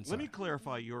the question. Let me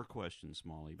clarify your question,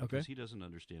 Smalley, because Okay. he doesn't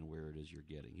understand where it is you're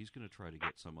getting. He's going to try to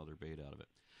get some other bait out of it.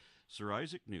 Sir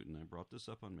Isaac Newton, I brought this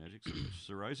up on Magic Sandwich.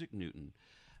 Sir Isaac Newton,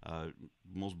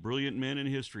 most brilliant man in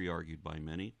history, argued by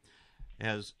many,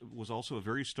 was also a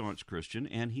very staunch Christian,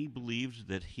 and he believed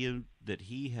that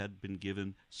he had been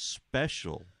given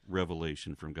special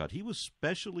revelation from God. He was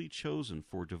specially chosen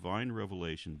for divine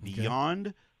revelation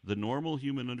beyond the normal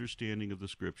human understanding of the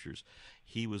Scriptures.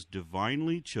 He was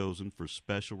divinely chosen for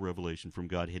special revelation from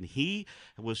God, and he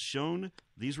was shown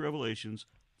these revelations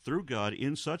through God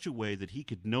in such a way that he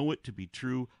could know it to be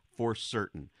true for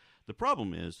certain. The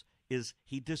problem is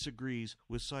he disagrees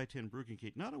with Seitan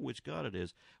Bruggencate, not on which God it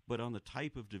is, but on the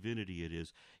type of divinity it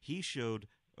is. He showed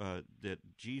that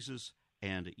Jesus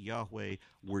and Yahweh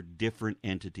were different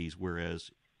entities,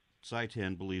 whereas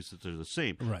Seitan believes that they're the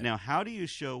same. Right. Now, how do you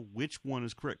show which one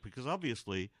is correct? Because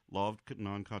obviously, law of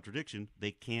non-contradiction,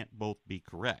 they can't both be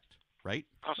correct, right?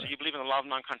 Oh, so you believe in the law of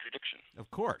non-contradiction? Of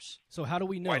course. So how do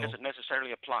we know? Why does it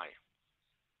necessarily apply?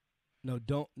 No,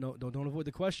 don't avoid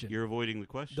the question. You're avoiding the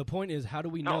question. The point is, how do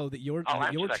we know that your I'll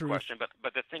answer that truth? question,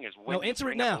 but the thing is, when No, answer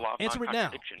you it bring up now. the law of Answer it now.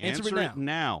 non-contradiction- Answer it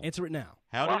now. Answer it now.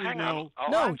 How well, do we hang know? on.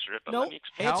 I'll No, answer it, but no. let me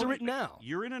explain. Answer it now.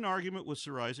 You're in an argument with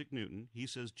Sir Isaac Newton. He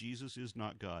says Jesus is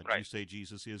not God. Right. You say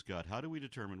Jesus is God. How do we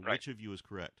determine Right. which of you is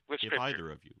correct? With if Scripture. either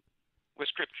of you. With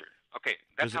Scripture. Okay,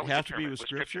 that's Does it how we have to be determine with it,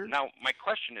 Scripture? Now, my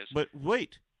question is... But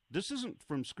wait, this isn't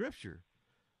from Scripture.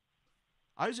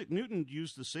 Isaac Newton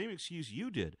used the same excuse you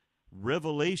did.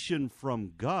 Revelation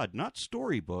from God, not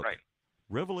storybook. Right.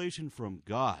 Revelation from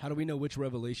God. How do we know which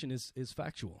revelation is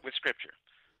factual? With Scripture.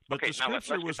 But Okay, the now let's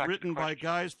Scripture get was back to the written by question.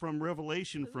 guys from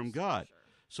Revelation from God.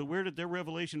 So where did their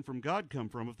revelation from God come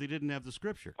from if they didn't have the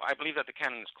Scripture? Well, I believe that the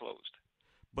canon is closed.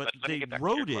 But let me they get back to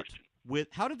wrote your it question. with...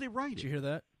 How did they write Did it? you hear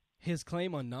that? His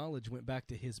claim on knowledge went back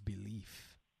to his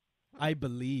belief. I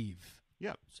believe.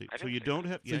 Yeah. See, I so didn't you say don't that.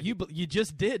 have... So Yeah, you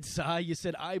just did, Si. You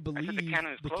said I believe the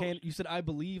canon is closed. You said I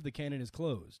believe the canon is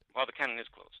closed. Well, the canon is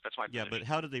closed. That's my yeah, position. but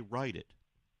how did they write it?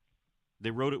 They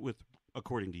wrote it with,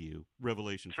 according to you,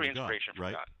 revelation Through from God, inspiration from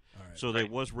right? God. All right. So there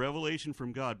was revelation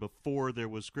from God before there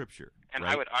was Scripture, And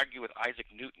right? I would argue with Isaac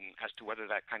Newton as to whether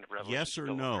that kind of revelation Yes or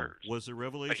still no? occurs. Was there But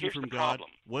revelation here's from the God? problem.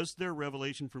 Was there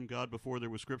revelation from God before there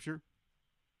was Scripture?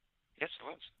 Yes, it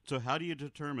was. So how do you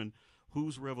determine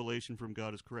whose revelation from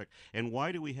God is correct? And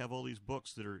why do we have all these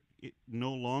books that are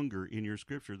no longer in your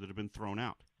Scripture that have been thrown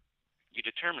out? You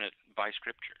determine it by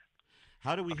Scripture.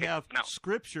 How do we Okay, have now-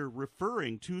 Scripture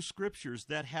referring to Scriptures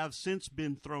that have since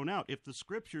been thrown out if the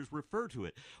Scriptures refer to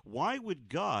it? Why would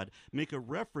God make a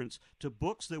reference to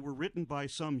books that were written by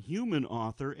some human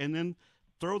author and then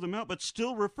throw them out but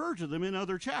still refer to them in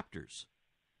other chapters?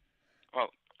 Well,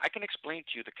 I can explain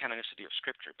to you the canonicity of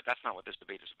Scripture, but that's not what this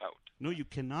debate is about. No, you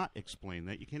cannot explain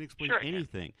that. You can't explain Sure I can.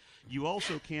 anything. You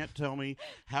also can't tell me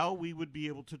how we would be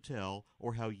able to tell,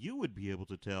 or how you would be able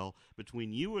to tell,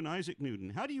 between you and Isaac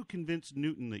Newton. How do you convince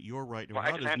Newton that you're right? Or Well, how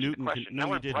I just does answered Newton? the question. No, now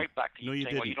you I'm didn't. right back to you no, you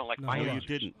saying, didn't. well, you don't like No, my hold No, on. you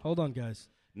didn't. Hold on, guys.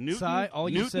 Newton, Si, all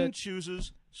you Newton said-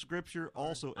 chooses Scripture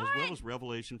also, as well as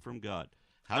revelation from God.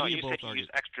 How no, do you you both said he argue?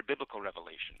 used extra-biblical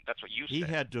revelation. That's what you He said.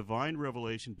 had divine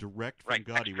revelation direct from Right,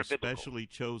 God. He was extra-biblical. specially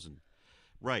chosen.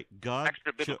 Right, God.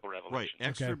 Extra-biblical revelation. Right,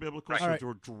 extra-biblical, Okay. so All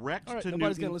right. direct All right, to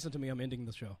nobody's Newton. going to listen to me. I'm ending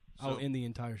the show. I'll end the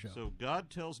entire show. So God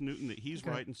tells Newton that he's Okay.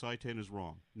 right and Seitan is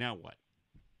wrong. Now what?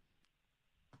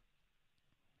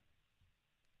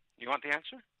 You want the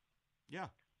answer? Yeah.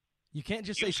 You can't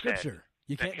just You say said Scripture.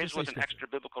 You that can't his just say was an Scripture.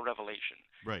 extra-biblical revelation.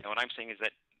 Right. And what I'm saying is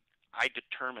that I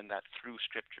determined that through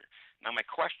Scripture. Now, my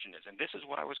question is, and this is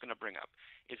what I was going to bring up,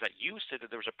 is that you said that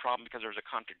there was a problem because there was a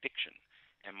contradiction.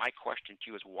 And my question to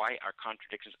you is, why are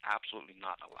contradictions absolutely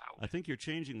not allowed? I think you're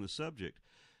changing the subject.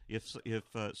 If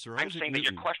Sir I'm Isaac saying that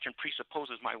Newton, your question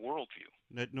presupposes my worldview.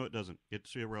 No, it doesn't.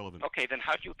 It's irrelevant. Okay, then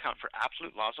how do you account for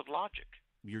absolute laws of logic?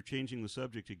 You're changing the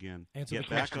subject again. Answer Get the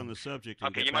back question. on the subject and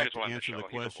Okay, get you might back as well to end the answer show. the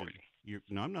He's question. avoiding.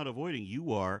 No, I'm not avoiding.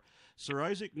 You are. Sir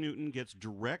Isaac Newton gets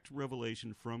direct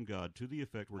revelation from God to the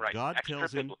effect where Right, God tells him.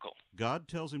 extra-biblical. God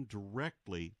tells him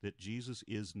directly that Jesus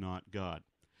is not God.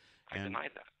 I deny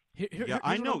that. Yeah,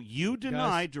 I here's know what- you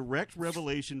deny Guys. direct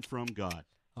revelation from God.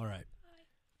 All right.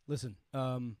 Listen,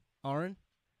 Aaron,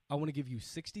 I want to give you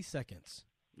 60 seconds.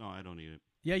 No, I don't need it.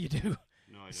 Yeah, you do.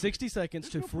 No, I don't. 60 seconds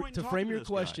There's no point in to frame talking to your this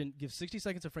guy. question. Give 60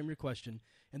 seconds to frame your question,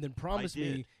 and then promise me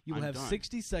did. you will I'm have done.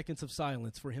 60 seconds of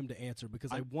silence for him to answer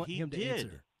because I want he him to did.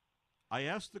 answer. I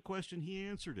asked the question. He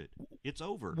answered it. It's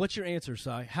over. What's your answer, Si?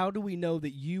 How do we know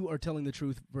that you are telling the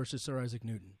truth versus Sir Isaac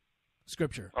Newton?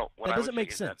 Scripture. Oh, what that I doesn't would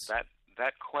make say is sense.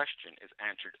 that question is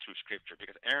answered through Scripture,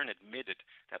 because Aaron admitted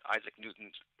that Isaac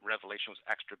Newton's revelation was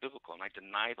extra-biblical, and I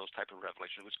deny those type of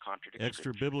revelations which contradict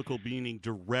extra-biblical meaning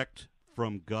direct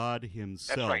from God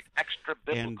himself. That's right,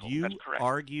 extra-biblical. And you That's correct.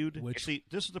 argued... See,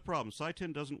 this is the problem.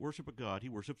 Satan doesn't worship a God, he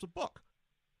worships a book.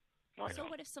 No, so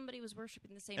what if somebody was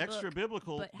worshiping the same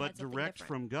extra-biblical, book, but direct different?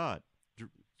 From God?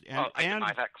 I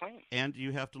deny that claim. And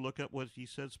you have to look up what he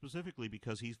said specifically,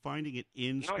 because he's finding it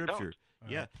in Scripture.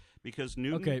 Yeah, because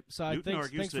Newton, okay, so Newton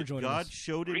argues that God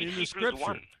showed it in the Scripture.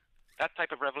 1. That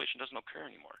type of revelation doesn't occur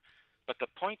anymore. But the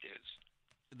point is...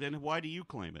 Then why do you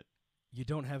claim it? You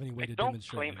don't have any way to I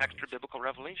demonstrate don't claim extra-biblical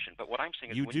revelation, but what I'm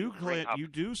saying is... You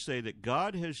do say that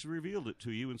God has revealed it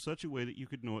to you in such a way that you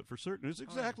could know it for certain. It's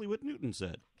exactly what Newton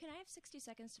said. Can I have 60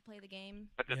 seconds to play the game?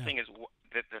 But the thing is,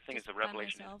 the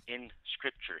revelation is in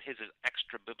Scripture. His is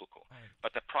extra-biblical.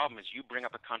 But the problem is, you bring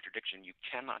up a contradiction. You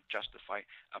cannot justify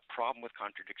a problem with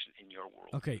contradiction in your world.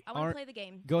 Okay, I want to play the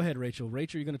game. Go ahead, Rachel.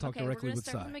 Rachel, you're going to talk directly with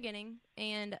Sai. We're going to start from the beginning,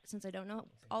 and since I don't know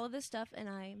all of this stuff, and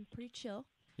I'm pretty chill...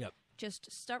 Yep.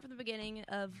 Just start from the beginning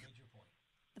of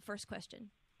the first question.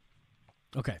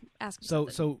 Okay. Ask me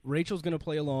so Rachel's going to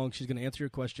play along. She's going to answer your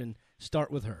question.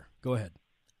 Start with her. Go ahead.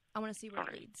 I want to see where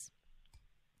it leads.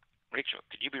 Rachel,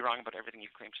 could you be wrong about everything you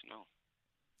claim to know?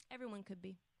 Everyone could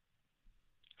be.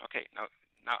 Okay.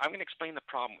 Now I'm going to explain the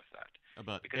problem with that.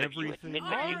 About everything.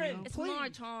 It's my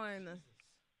time.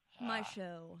 My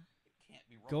show.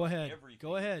 Go ahead.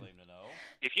 Go ahead.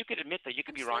 If you could admit that you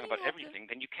could be wrong about everything,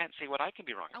 then you can't say what I can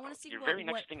be wrong about. I want to see your very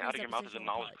next thing out of your mouth is a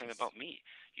knowledge claim about me.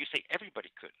 You say everybody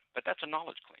could, but that's a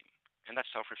knowledge claim, and that's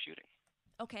self-refuting.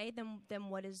 Okay, then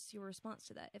what is your response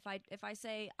to that? If I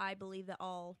say I believe that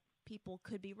all people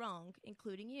could be wrong,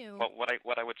 including you. Well,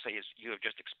 what I would say is you have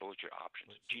just exposed your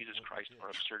options, Jesus Christ or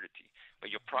absurdity. But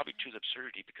you'll probably choose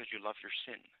absurdity because you love your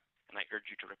sin, and I urge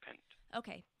you to repent.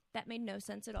 Okay, that made no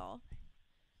sense at all.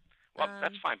 Well,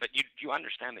 that's fine, but you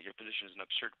understand that your position is an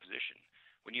absurd position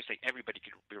when you say everybody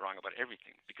could be wrong about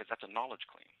everything, because that's a knowledge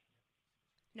claim.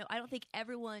 No, I don't think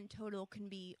everyone total can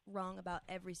be wrong about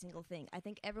every single thing. I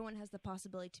think everyone has the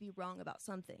possibility to be wrong about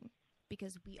something,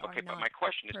 because we are not Okay, but my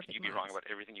question is, could you be minds. wrong about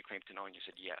everything you claim to know? And you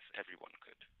said, yes, everyone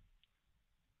could.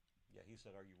 Yeah, he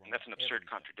said, are you wrong? And that's an absurd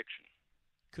contradiction.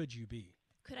 Could you be?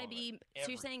 Could I be? So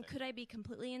you're saying, could I be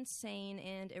completely insane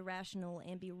and irrational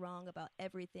and be wrong about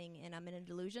everything, and I'm in a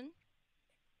delusion?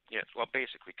 Yes. Well,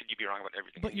 basically, could you be wrong about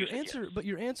everything? But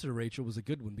your answer, Rachel, was a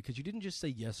good one, because you didn't just say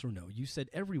yes or no. You said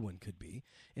everyone could be,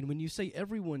 and when you say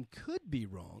everyone could be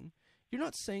wrong, you're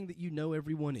not saying that you know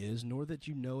everyone is, nor that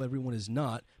you know everyone is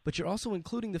not, but you're also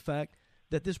including the fact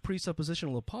that this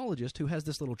presuppositional apologist who has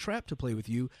this little trap to play with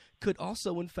you could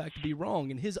also, in fact, be wrong,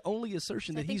 and his only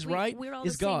assertion that he's right we're all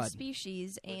is the God. Same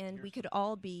species, and we could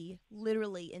all be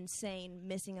literally insane,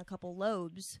 missing a couple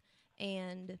lobes,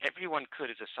 and... Everyone could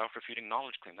is a self-refuting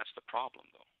knowledge claim. That's the problem,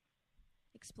 though.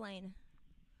 Explain.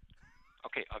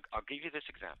 Okay, I'll give you this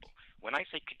example. When I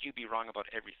say, could you be wrong about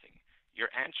everything, your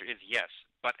answer is yes,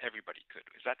 but everybody could.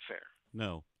 Is that fair?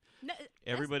 No,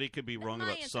 everybody could be wrong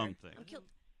about something.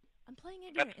 I'm playing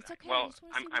ignorant. It's okay. Well,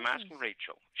 I'm asking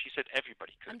Rachel. She said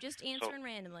everybody could. I'm just answering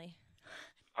randomly.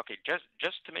 Okay,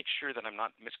 just to make sure that I'm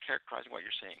not mischaracterizing what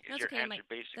you're saying, is your answer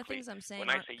basically, the things I'm saying when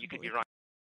I say you could be wrong,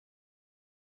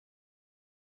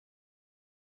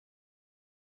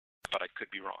 but I could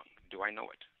be wrong, do I know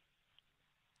it?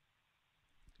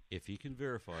 If he can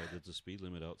verify that the speed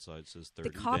limit outside says 30,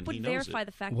 the cop would verify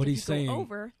the fact what that he's you saying, go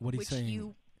over, what he's which saying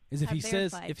you is if he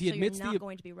says, if he admits so you're not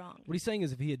going to be wrong. What he's saying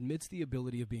is, if he admits the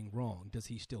ability of being wrong, does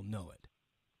he still know it?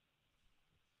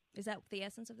 Is that the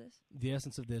essence of this? The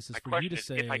essence of this is My for you to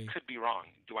question say, is, if I could be wrong,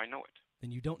 do I know it?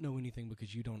 Then you don't know anything,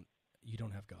 because you don't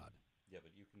have God. Yeah,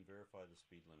 but you can verify the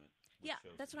speed limit. Yeah,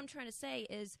 that's what I'm trying to say.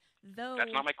 Is though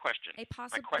that's not my question.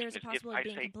 There's a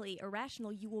possibility of being completely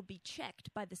irrational. You will be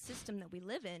checked by the system that we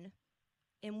live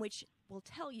in which will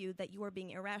tell you that you are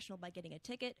being irrational by getting a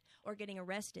ticket or getting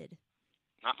arrested.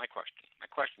 Not my question. My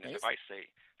question is, if I say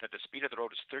that the speed of the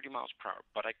road is 30 miles per hour,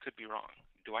 but I could be wrong,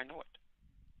 do I know it?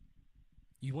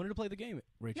 You wanted to play the game,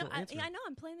 Rachel. No, I know.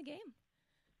 I'm playing the game.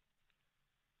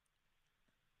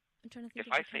 I'm trying to think.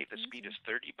 If I say the speed is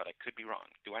 30, but I could be wrong,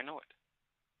 do I know it?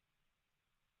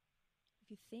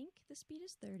 If you think the speed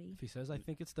is 30. If he says, I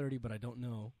think it's 30, but I don't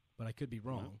know, but I could be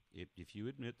wrong. No. If you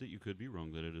admit that you could be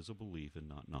wrong, that it is a belief and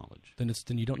not knowledge. Then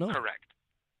you don't know. Correct.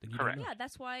 Correct. Yeah,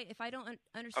 that's why if I don't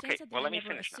understand something, well, let I me never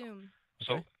finish assume.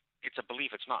 Now. So it's a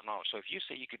belief, it's not knowledge. So if you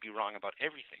say you could be wrong about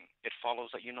everything, it follows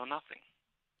that you know nothing.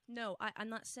 No, I'm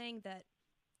not saying that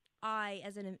I,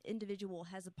 as an individual,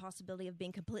 has a possibility of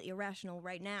being completely irrational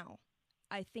right now.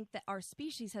 I think that our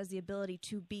species has the ability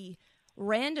to be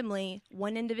randomly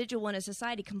one individual in a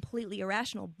society completely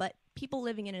irrational, but people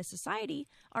living in a society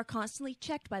are constantly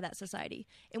checked by that society,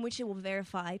 in which it will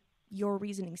verify your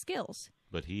reasoning skills.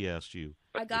 But he asked you.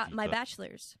 I got my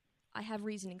bachelor's. I have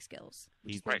reasoning skills.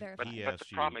 Which Right, verified. but the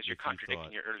problem is you're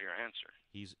contradicting your earlier answer.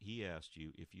 He asked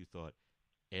you if you thought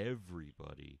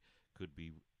everybody could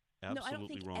be absolutely I don't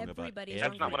think wrong about everything.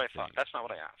 That's not what I thought. That's not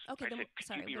what I asked. Okay, I then, said,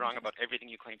 sorry, could you be wrong about everything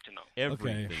you claim to know?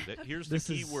 Everything. Okay. Here's the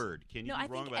key word. Can you be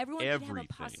wrong about everyone everything? can have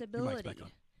a possibility,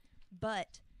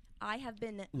 but I have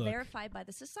been verified by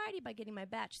the society by getting my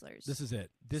bachelor's. This is it.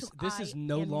 This is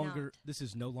no longer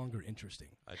interesting.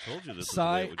 I told you this is the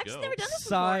way it would go. I've just never done this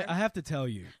before. I have to tell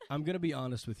you, I'm going to be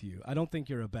honest with you. I don't think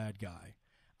you're a bad guy.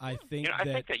 I think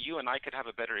that you and I could have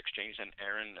a better exchange than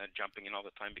Aaron jumping in all the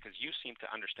time, because you seem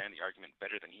to understand the argument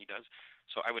better than he does.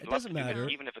 So I would love to do this,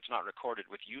 even if it's not recorded,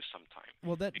 with you sometime.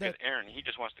 Well, because Aaron, he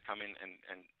just wants to come in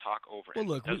and talk over. Well,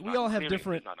 look, we all have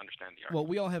different. Not understand the argument. Well,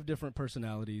 we all have different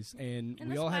personalities, and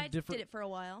we all have different. Did it for a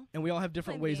while. And we all have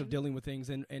different ways of dealing with things.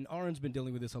 And Aaron's been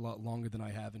dealing with this a lot longer than I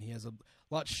have, and he has a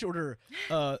lot shorter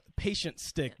patience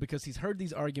stick because he's heard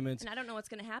these arguments. And I don't know what's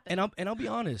going to happen. And I'll be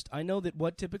honest. I know that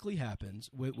what typically happens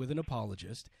with an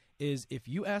apologist is if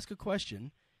you ask a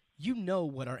question, you know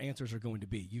what our answers are going to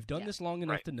be. You've done this long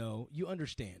enough to know. You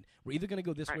understand. We're either going to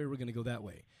go this way or we're going to go that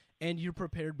way. And you're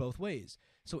prepared both ways.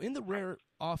 So in the rare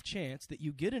off chance that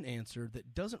you get an answer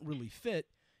that doesn't really fit,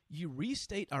 you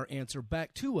restate our answer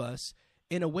back to us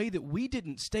in a way that we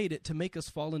didn't state it to make us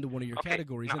fall into one of your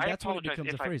categories. Now, and that's when it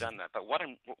becomes a phrase. I've done that. But what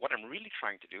I'm really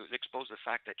trying to do is expose the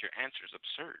fact that your answer is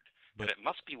absurd. But it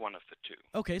must be one of the two.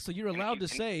 Okay, so you're allowed to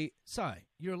say,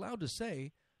 you're allowed to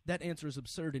say that answer is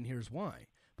absurd and here's why.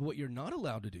 But what you're not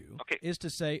allowed to do is to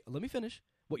say, let me finish.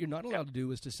 What you're not allowed to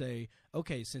do is to say,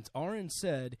 okay, since Aaron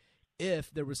said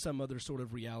if there was some other sort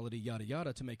of reality, yada,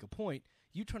 yada, to make a point,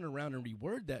 you turn around and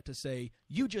reword that to say,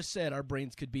 you just said our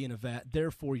brains could be in a vat,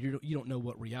 therefore you don't know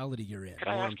what reality you're in.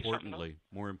 More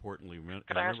importantly,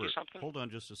 Could I ask you something? Hold on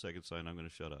just a second, Simon. I'm going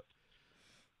to shut up.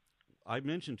 I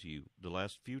mentioned to you the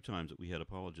last few times that we had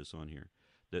apologists on here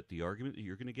that the argument that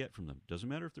you're going to get from them, doesn't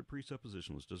matter if they're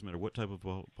presuppositionalists, doesn't matter what type of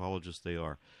apologists they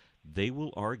are, they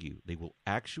will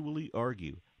actually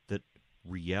argue that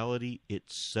reality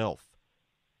itself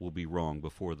will be wrong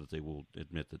before that they will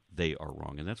admit that they are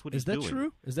wrong. And that's what he's doing. Is that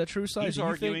true? Is that true, Si? He's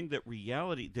arguing that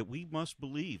reality, that we must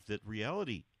believe that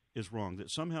reality is wrong, that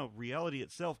somehow reality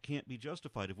itself can't be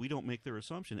justified if we don't make their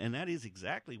assumption. And that is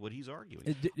exactly what he's arguing.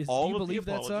 Do you believe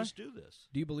that, apologists do this.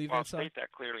 Do you believe that, Si? I'll state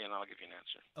that clearly and I'll give you an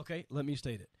answer. Okay, let me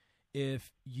state it.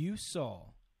 If you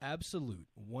saw absolute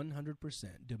 100%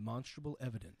 demonstrable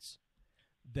evidence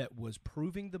that was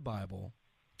proving the Bible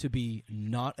to be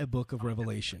not a book of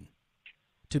Revelation,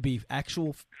 to be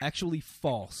actually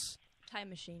false. Time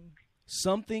machine.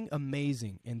 Something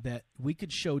amazing in that we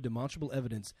could show demonstrable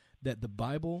evidence that the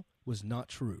Bible was not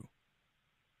true.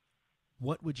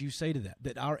 What would you say to that?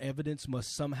 That our evidence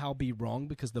must somehow be wrong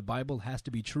because the Bible has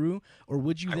to be true? Or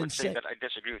would you then say that I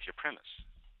disagree with your premise.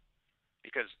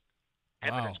 Because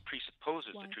evidence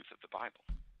presupposes the truth of the Bible.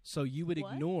 So you would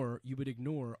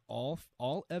ignore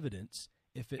all evidence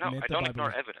if it meant the Bible. No, I don't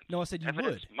ignore evidence. No, I said you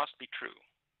evidence would. Must be true.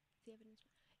 The evidence.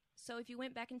 So if you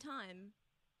went back in time,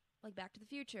 like Back to the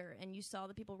Future, and you saw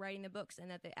the people writing the books and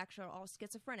that they actually are all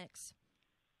schizophrenics,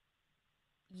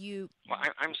 Well,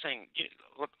 I'm saying,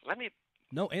 look, let me...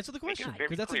 No, answer the question,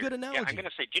 because that's a good analogy. Yeah, I'm going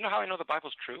to say, do you know how I know the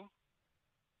Bible's true?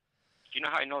 Do you know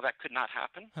how I know that could not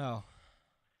happen? How?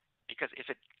 Because if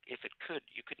it could,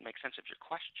 you couldn't make sense of your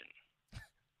question.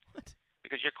 What?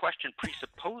 Because your question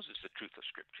presupposes the truth of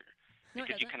Scripture. No,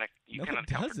 because you cannot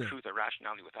account for truth or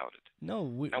rationality without it. No.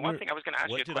 Now, one thing I was going to ask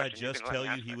you a question. What did I just tell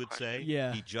you he would say?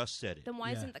 Yeah. He just said it. Then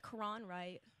why isn't the Quran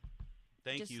right?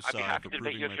 Thank you, I'd be happy for to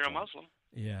debate you if you're a Muslim.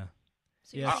 Yeah.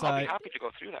 So I'll be happy to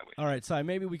go through that with you. All right, Si,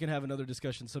 maybe we can have another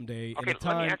discussion someday. Okay,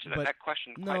 let me answer that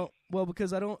question. No, well,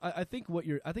 because I think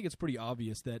it's pretty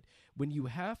obvious that when you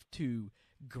have to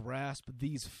grasp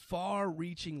these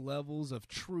far-reaching levels of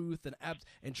truth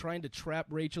and trying to trap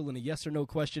Rachel in a yes or no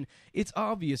question, it's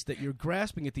obvious that you're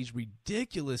grasping at these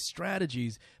ridiculous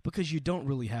strategies because you don't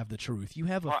really have the truth. You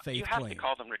have a faith claim. You have to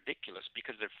call them ridiculous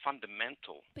because they're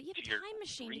fundamental. But you have a time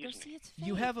machine to go see its faith.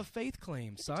 You have a faith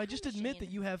claim, Si. Just admit that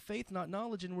you have faith, not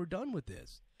knowledge, and we're done with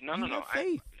this. No.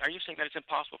 Faith. Are you saying that it's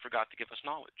impossible for God to give us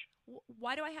knowledge?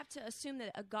 Why do I have to assume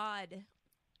that a God...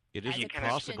 It isn't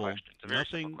possible.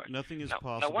 Nothing is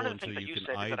possible now, one of the until things you that you can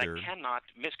said either... is that I cannot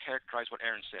mischaracterize what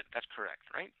Aaron said. That's correct,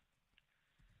 right?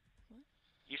 What?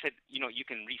 You said, you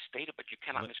can restate it, but you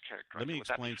cannot mischaracterize it. Let me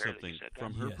explain something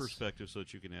from her Yes. perspective so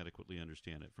that you can adequately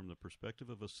understand it. From the perspective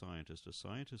of a scientist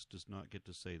does not get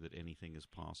to say that anything is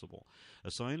possible.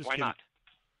 A scientist Why not?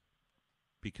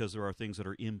 Because there are things that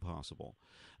are impossible.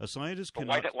 A scientist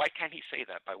cannot... Why can't he say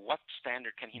that? By what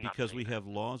standard can he not say that? Because we have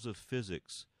laws of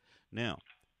physics. Now,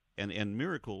 and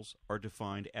miracles are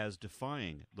defined as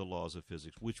defying the laws of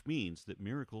physics, which means that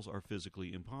miracles are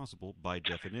physically impossible by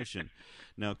definition.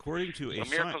 Now, according to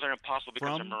miracles are impossible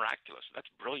because they're miraculous. That's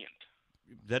brilliant.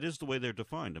 That is the way they're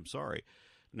defined. I'm sorry.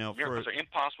 Now, miracles are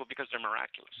impossible because they're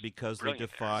miraculous. Because they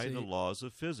defy the laws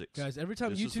of physics. Guys, every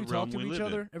time you two talk to each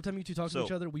other,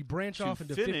 we branch off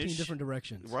into 15 different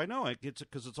directions. Right now,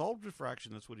 because it's all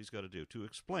diffraction. That's what he's got to do. To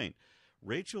explain,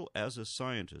 Rachel, as a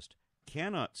scientist,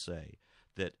 cannot say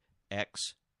that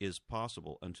X is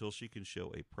possible until she can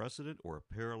show a precedent or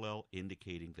a parallel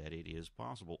indicating that it is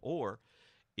possible, or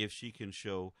if she can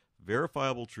show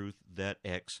verifiable truth that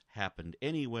X happened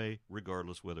anyway,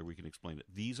 regardless whether we can explain it.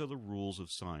 These are the rules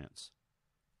of science.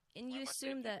 And you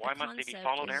assume that why a must they be concept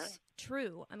followed, is Aaron?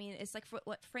 true. I mean, it's like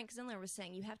what Frank Zindler was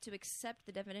saying. You have to accept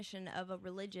the definition of a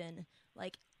religion,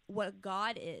 like what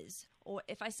God is. Or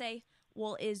if I say,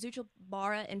 well, is Zuchel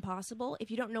Bara impossible? If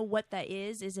you don't know what that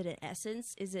is it an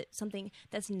essence? Is it something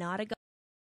that's not a God?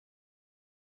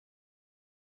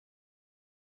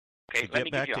 Okay, to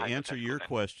get back to answer your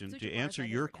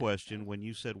question, when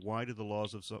you said why do the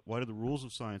rules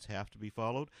of science have to be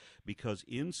followed? Because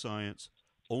in science,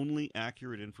 only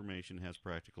accurate information has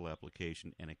practical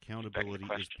application, and accountability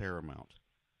is paramount.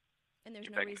 And there's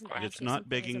no reason to ask. It's not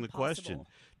begging the question.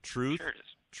 Sure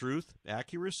Truth,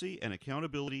 accuracy, and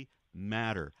accountability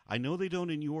matter. I know they don't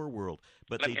in your world,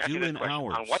 but they do in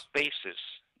ours. On what basis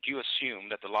do you assume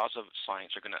that the laws of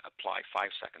science are going to apply 5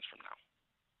 seconds from now?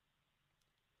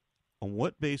 On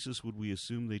what basis would we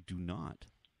assume they do not?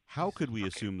 How could we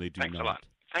assume they do not? Thanks a lot.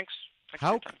 Thanks.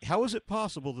 How is it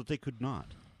possible that they could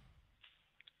not?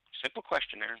 Simple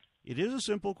question, Aaron. It is a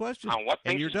simple question. On what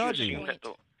basis and you're dodging do you assume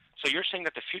that so you're saying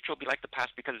that the future will be like the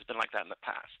past because it's been like that in the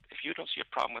past. If you don't see a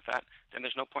problem with that, then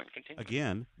there's no point in continuing.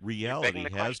 Again, reality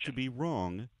has to be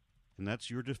wrong, and that's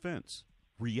your defense.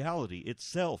 Reality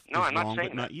itself is wrong,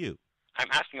 but not you. I'm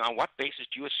asking you, on what basis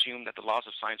do you assume that the laws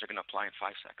of science are going to apply in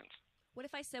 5 seconds? What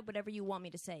if I said whatever you want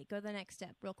me to say? Go to the next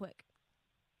step, real quick.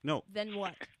 No. Then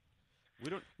what? We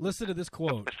don't listen to this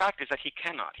quote. The fact is that he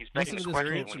cannot. He's begging the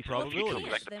question when probability.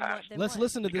 Like the past. Let's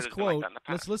listen to this quote.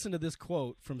 Let's listen to this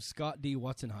quote from Scott D.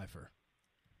 Watzenheifer.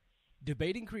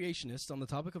 Debating creationists on the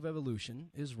topic of evolution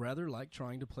is rather like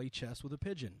trying to play chess with a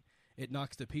pigeon. It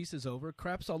knocks the pieces over,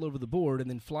 craps all over the board, and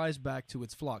then flies back to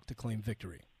its flock to claim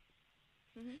victory.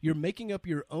 Mm-hmm. You're making up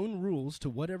your own rules to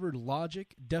whatever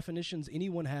logic, definitions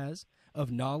anyone has of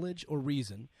knowledge or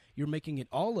reason. You're making it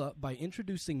all up by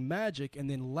introducing magic and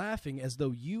then laughing as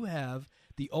though you have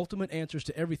the ultimate answers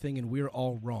to everything and we're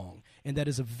all wrong. And that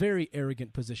is a very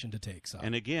arrogant position to take, Si.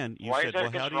 And again, you why said, is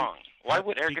arrogance wrong? Why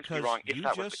would arrogance be wrong if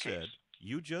that was the case?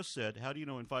 You just said, how do you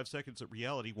know in 5 seconds that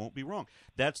reality won't be wrong?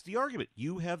 That's the argument.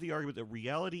 You have the argument that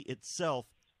reality itself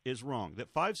is wrong. That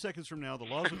 5 seconds from now, the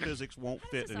laws of physics won't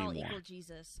fit anymore. All equal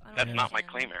Jesus? That's not my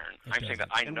claim, Aaron. I'm saying that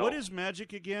I know. And what is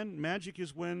magic again? Magic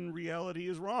is when reality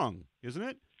is wrong, isn't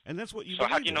it? And that's what you believe.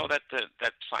 So how do you know that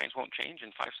that science won't change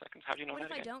in 5 seconds? How do you know that?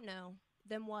 What if I don't know?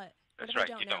 Then what? That's right.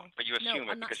 You don't. But you assume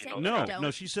it because you know. No.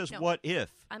 She says, "What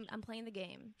if?" I'm playing the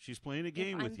game. She's playing a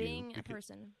game with you. I'm being a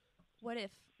person. What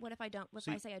if I don't? What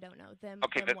if I say I don't know? Then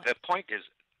okay. Then what? The point is,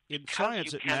 in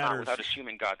science, it matters without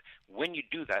assuming God. When you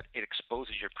do that, it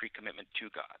exposes your pre-commitment to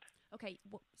God. Okay,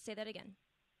 say that again.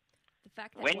 The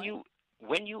fact that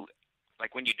when you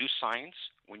do science,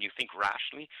 when you think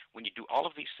rationally, when you do all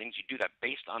of these things, you do that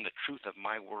based on the truth of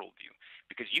my worldview.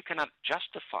 Because you cannot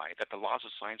justify that the laws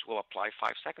of science will apply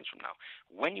 5 seconds from now.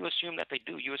 When you assume that they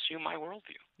do, you assume my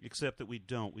worldview. Except that we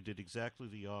don't. We did exactly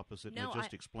the opposite, and I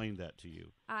just explained that to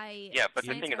you. Yeah, but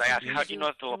the thing is, I asked you, how do you know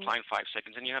that they'll apply in 5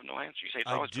 seconds, and you have no answer. You say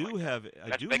it's always I do have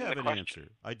an answer.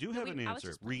 I do have an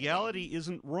answer. Reality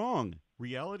isn't wrong.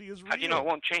 Reality is real. How do you know it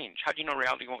won't change? How do you know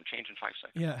reality won't change in 5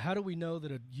 seconds? Yeah, how do we know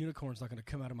that a unicorn's not going to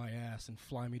come out of my ass and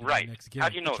fly me to the next gig? How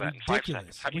do you know that in 5 ridiculous.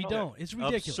 seconds? How do you we know don't. That? It's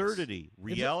ridiculous. Absurdity.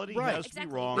 Reality has to be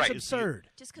wrong. It's absurd.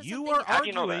 You are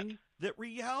arguing that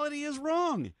reality is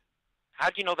wrong. How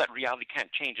do you know that reality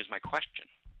can't change is my question.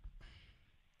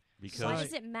 Because why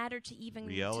does it matter to even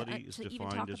reality is to defined even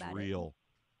talk as about real.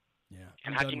 It? Yeah.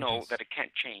 And how do you know that it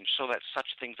can't change so that such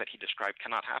things that he described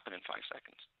cannot happen in 5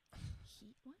 seconds?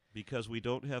 What? Because we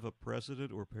don't have a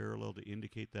precedent or parallel to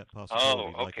indicate that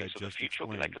possibility. Oh, okay. Like so the future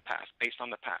will be like the past, based on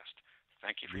the past.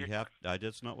 Thank you for your time.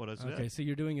 That's not what I said. Okay, so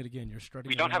you're doing it again. You're strutting.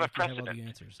 We don't have a like you precedent. All the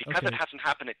answers. Because okay. it hasn't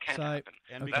happened, it can't happen.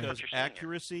 And because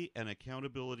accuracy and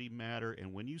accountability matter,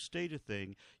 and when you state a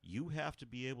thing, you have to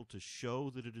be able to show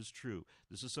that it is true.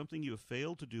 This is something you have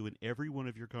failed to do in every one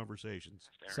of your conversations.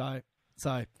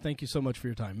 Cy, thank you so much for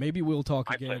your time. Maybe we'll talk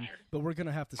My again, pleasure. but we're going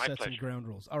to have to My set pleasure. some ground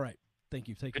rules. All right. Thank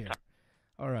you. Take Good care. time.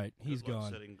 All right. He's Good luck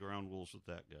gone. setting ground rules with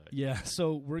that guy. Yeah,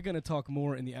 so we're going to talk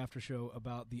more in the after show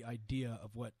about the idea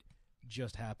of what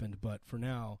just happened, but for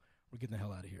now, we're getting the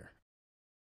hell out of here.